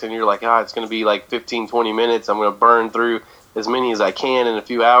heroics and you're like, it's going to be like 15, 20 minutes. I'm going to burn through as many as I can in a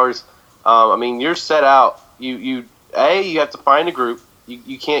few hours. I mean, you're set out. You have to find a group.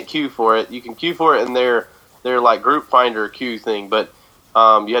 You can't queue for it. You can queue for it in their like group finder queue thing, but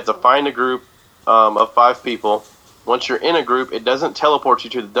you have to find a group of 5 people. Once you're in a group, it doesn't teleport you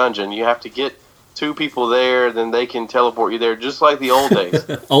to the dungeon. You have to get 2 people there, then they can teleport you there, just like the old days.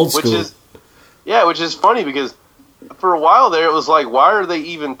 Old school. Which is funny because for a while there it was like, why are they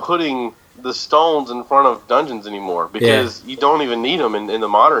even putting the stones in front of dungeons anymore? Because you don't even need them in the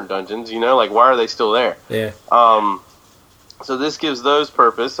modern dungeons, like why are they still there? Yeah. So this gives those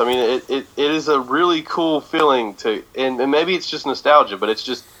purpose. I mean, it is a really cool feeling and maybe it's just nostalgia, but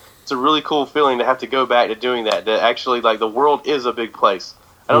it's a really cool feeling to have to go back to doing that. To actually, like, the world is a big place.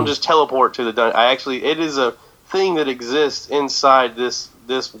 I don't just teleport to the dungeon. It is a thing that exists inside this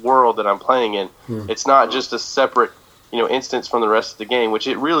world that I'm playing in. It's not just a separate, instance from the rest of the game, which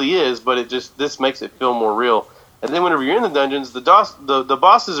it really is, but this makes it feel more real. And then whenever you're in the dungeons, the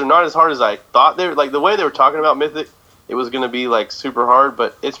bosses are not as hard as I thought. They're like, the way they were talking about Mythic, it was going to be like super hard,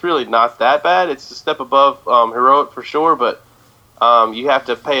 but it's really not that bad. It's a step above heroic for sure, but you have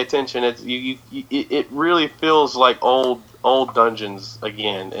to pay attention. It really feels like old dungeons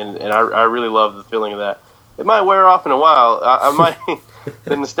again, and I really love the feeling of that. It might wear off in a while. I might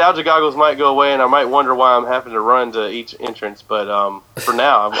the nostalgia goggles might go away, and I might wonder why I'm having to run to each entrance. But for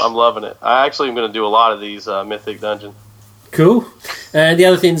now, I'm loving it. I actually am going to do a lot of these mythic dungeons. Cool. And the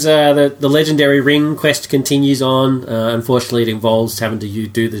other things, the legendary ring quest continues on. Unfortunately, it involves having to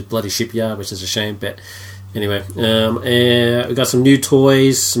do this bloody shipyard, which is a shame. But anyway, we've got some new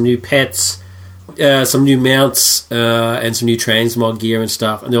toys, some new pets, some new mounts, and some new transmog gear and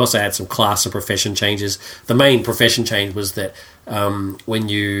stuff. And they also had some class and profession changes. The main profession change was that when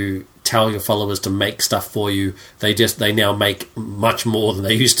you tell your followers to make stuff for you, they now make much more than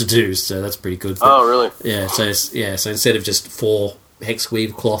they used to do. So that's pretty good. Oh, really? Yeah. So instead of just 4 hex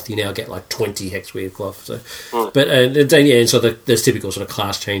weave cloth, you now get like 20 hex weave cloth. So, but and so there's typical sort of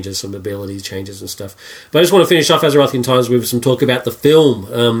class changes, some ability changes and stuff. But I just want to finish off, as are often times, with some talk about the film.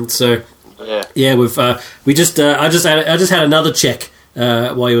 We've I just had another check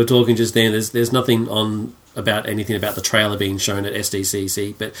while you were talking just then. There's nothing on about anything about the trailer being shown at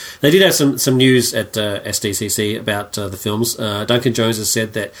SDCC, but they did have some news at SDCC about the films. Duncan Jones has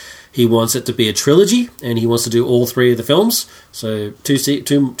said that he wants it to be a trilogy, and he wants to do all 3 of the films. So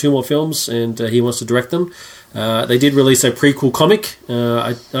two more films, and he wants to direct them. They did release a prequel comic.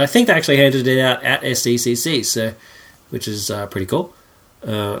 I think they actually handed it out at SDCC, which is pretty cool.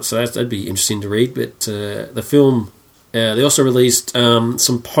 So that'd be interesting to read. But the film, they also released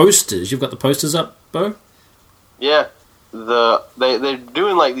some posters. You've got the posters up, Bo? Yeah, they're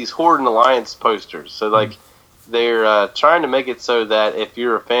doing like these Horde and Alliance posters. So like they're trying to make it so that if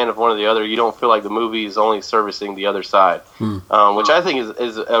you're a fan of one or the other, you don't feel like the movie is only servicing the other side, which I think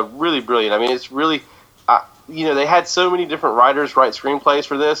is really brilliant. I mean, it's really, they had so many different writers write screenplays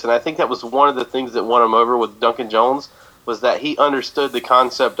for this, and I think that was one of the things that won him over with Duncan Jones, was that he understood the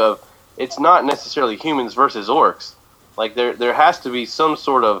concept of it's not necessarily humans versus orcs. Like there has to be some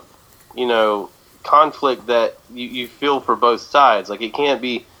sort of, conflict that you feel for both sides. Like it can't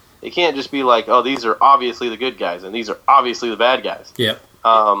be it can't just be like, oh, these are obviously the good guys and these are obviously the bad guys. Yep.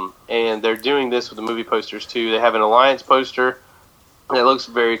 And they're doing this with the movie posters too. They have an Alliance poster that looks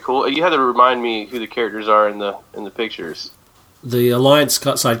very cool. You have to remind me who the characters are in the pictures. The Alliance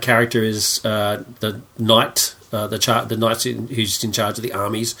side character is the knight, the knight who's in charge of the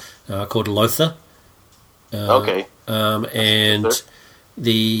armies, called Lothar. Okay. And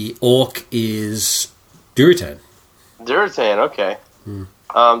the orc is Durotan. Durotan, okay.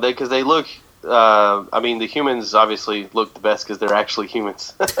 Because they look. The humans obviously look the best because they're actually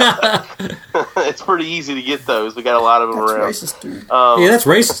humans. It's pretty easy to get those. We got a lot of them around. Racist, dude. Yeah, that's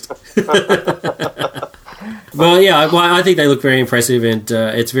racist. Well, yeah, I think they look very impressive, and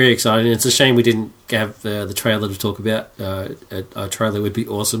it's very exciting. It's a shame we didn't have the trailer to talk about. A trailer would be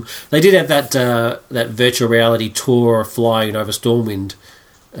awesome. They did have that virtual reality tour flying over Stormwind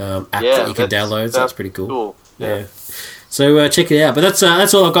app that you can download. So that's pretty cool. Yeah. So check it out. But that's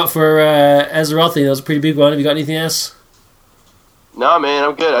all I've got for Azeroth. That was a pretty big one. Have you got anything else? No, man,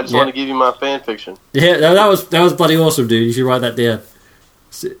 I'm good. I just want to give you my fan fiction. Yeah, that was bloody awesome, dude. You should write that down.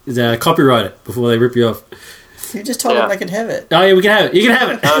 Copyright it before they rip you off. You just told them they could have it. Oh yeah, we can have it. You can have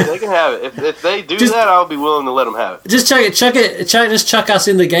it. They can have it. If they do that, I'll be willing to let them have it. Just just chuck us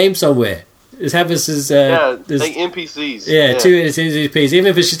in the game somewhere. Just have us as like NPCs. Yeah, two NPCs. Even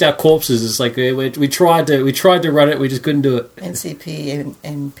if it's just our corpses, it's like we tried to run it, we just couldn't do it. NCP and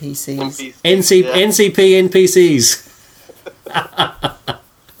NPCs. NCP NPCs.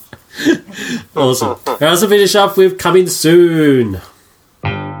 Awesome. Alright, so finish up with coming soon.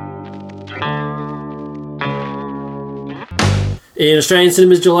 In Australian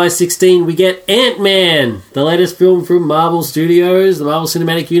cinemas, July 16, we get Ant-Man, the latest film from Marvel Studios, the Marvel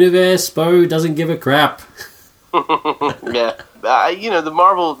Cinematic Universe. Bo doesn't give a crap. Yeah, the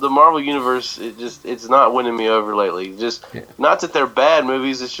Marvel Universe, it's not winning me over lately. Not that they're bad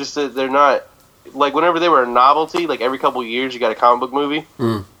movies, it's just that they're not, like, whenever they were a novelty, like every couple of years you got a comic book movie.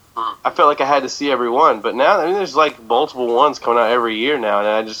 I felt like I had to see every one, but now there's like multiple ones coming out every year now, and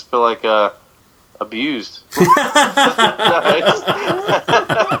I just feel like abused.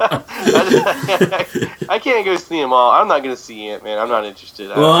 I can't go see them all. I'm not going to see Ant-Man. I'm not interested.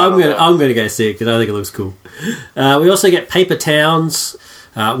 Well, I'm gonna go see it because I think it looks cool. We also get Paper Towns,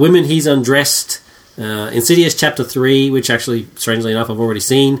 Women He's Undressed, Insidious Chapter 3, which actually, strangely enough, I've already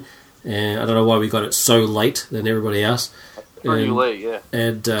seen. And I don't know why we got it so late than everybody else. Pretty late, yeah.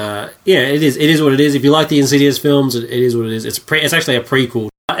 And it is what it is. If you like the Insidious films, it is what it is. It's actually a prequel.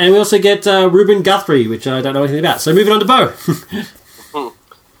 And we also get Reuben Guthrie, which I don't know anything about. So moving on to Bo.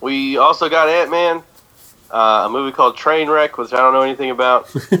 We also got Ant-Man, a movie called Trainwreck, which I don't know anything about.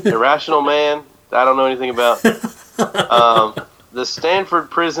 Irrational Man, I don't know anything about. The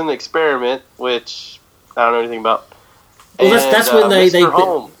Stanford Prison Experiment, which I don't know anything about. Well, that's when Mr.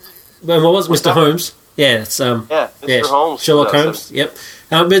 Holmes. What was Mr. Holmes? Yeah, it's Mr. Holmes. Sherlock Holmes. Yep.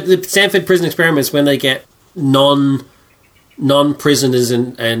 But the Stanford Prison Experiments when they get non-prisoners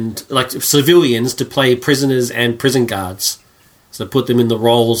and like civilians to play prisoners and prison guards. So put them in the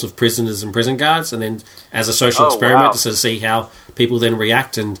roles of prisoners and prison guards, and then as a social experiment to sort of see how people then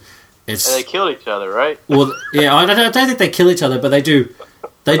react. And they kill each other, right? Well, yeah, I don't think they kill each other, but they do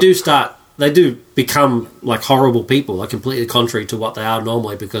become like horrible people, like completely contrary to what they are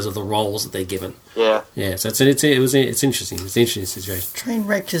normally because of the roles that they're given. Yeah. Yeah, so it's interesting. It's an interesting situation.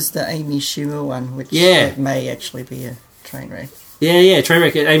 Trainwreck is the Amy Schumer one, which may actually be a train wreck. Yeah,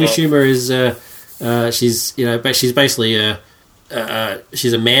 Trainwreck. Amy Schumer is she's basically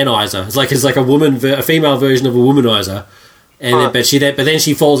she's a manizer. It's like a female version of a womanizer, and then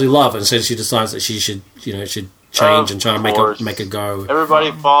she falls in love, and so she decides that she should change and try to make a go.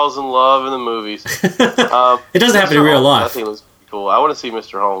 Everybody falls in love in the movies. It doesn't happen in real life. I think it looks cool. I want to see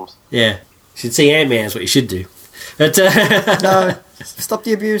Mr. Holmes. Yeah, you should see Ant-Man. Is what you should do. But, no, stop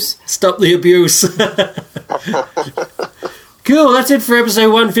the abuse. Stop the abuse. Cool, that's it for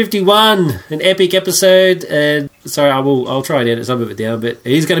episode 151. An epic episode. And sorry, I'll try and edit some of it down, but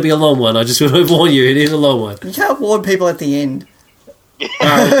it is going to be a long one. I just want to warn you, it is a long one. You can't warn people at the end.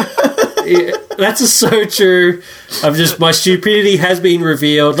 That's so true. My stupidity has been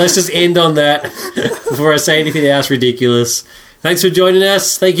revealed. Let's just end on that before I say anything else ridiculous. Thanks for joining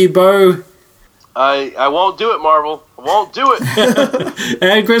us. Thank you, Bo. I won't do it, Marvel. I won't do it.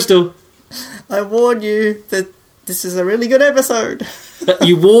 And Crystal. I warn you that this is a really good episode.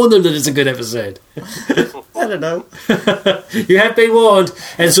 You warned them that it's a good episode. I don't know. You have been warned.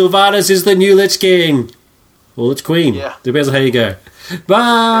 And Sylvanas is the new Lich King. Or Lich Queen. Yeah. Depends on how you go.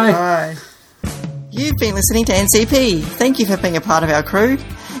 Bye. Bye. You've been listening to NCP. Thank you for being a part of our crew.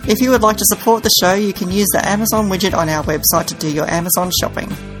 If you would like to support the show, you can use the Amazon widget on our website to do your Amazon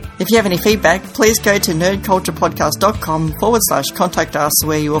shopping. If you have any feedback, please go to nerdculturepodcast.com/contact us,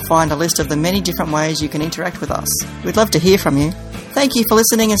 where you will find a list of the many different ways you can interact with us. We'd love to hear from you. Thank you for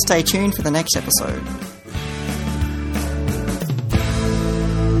listening and stay tuned for the next episode.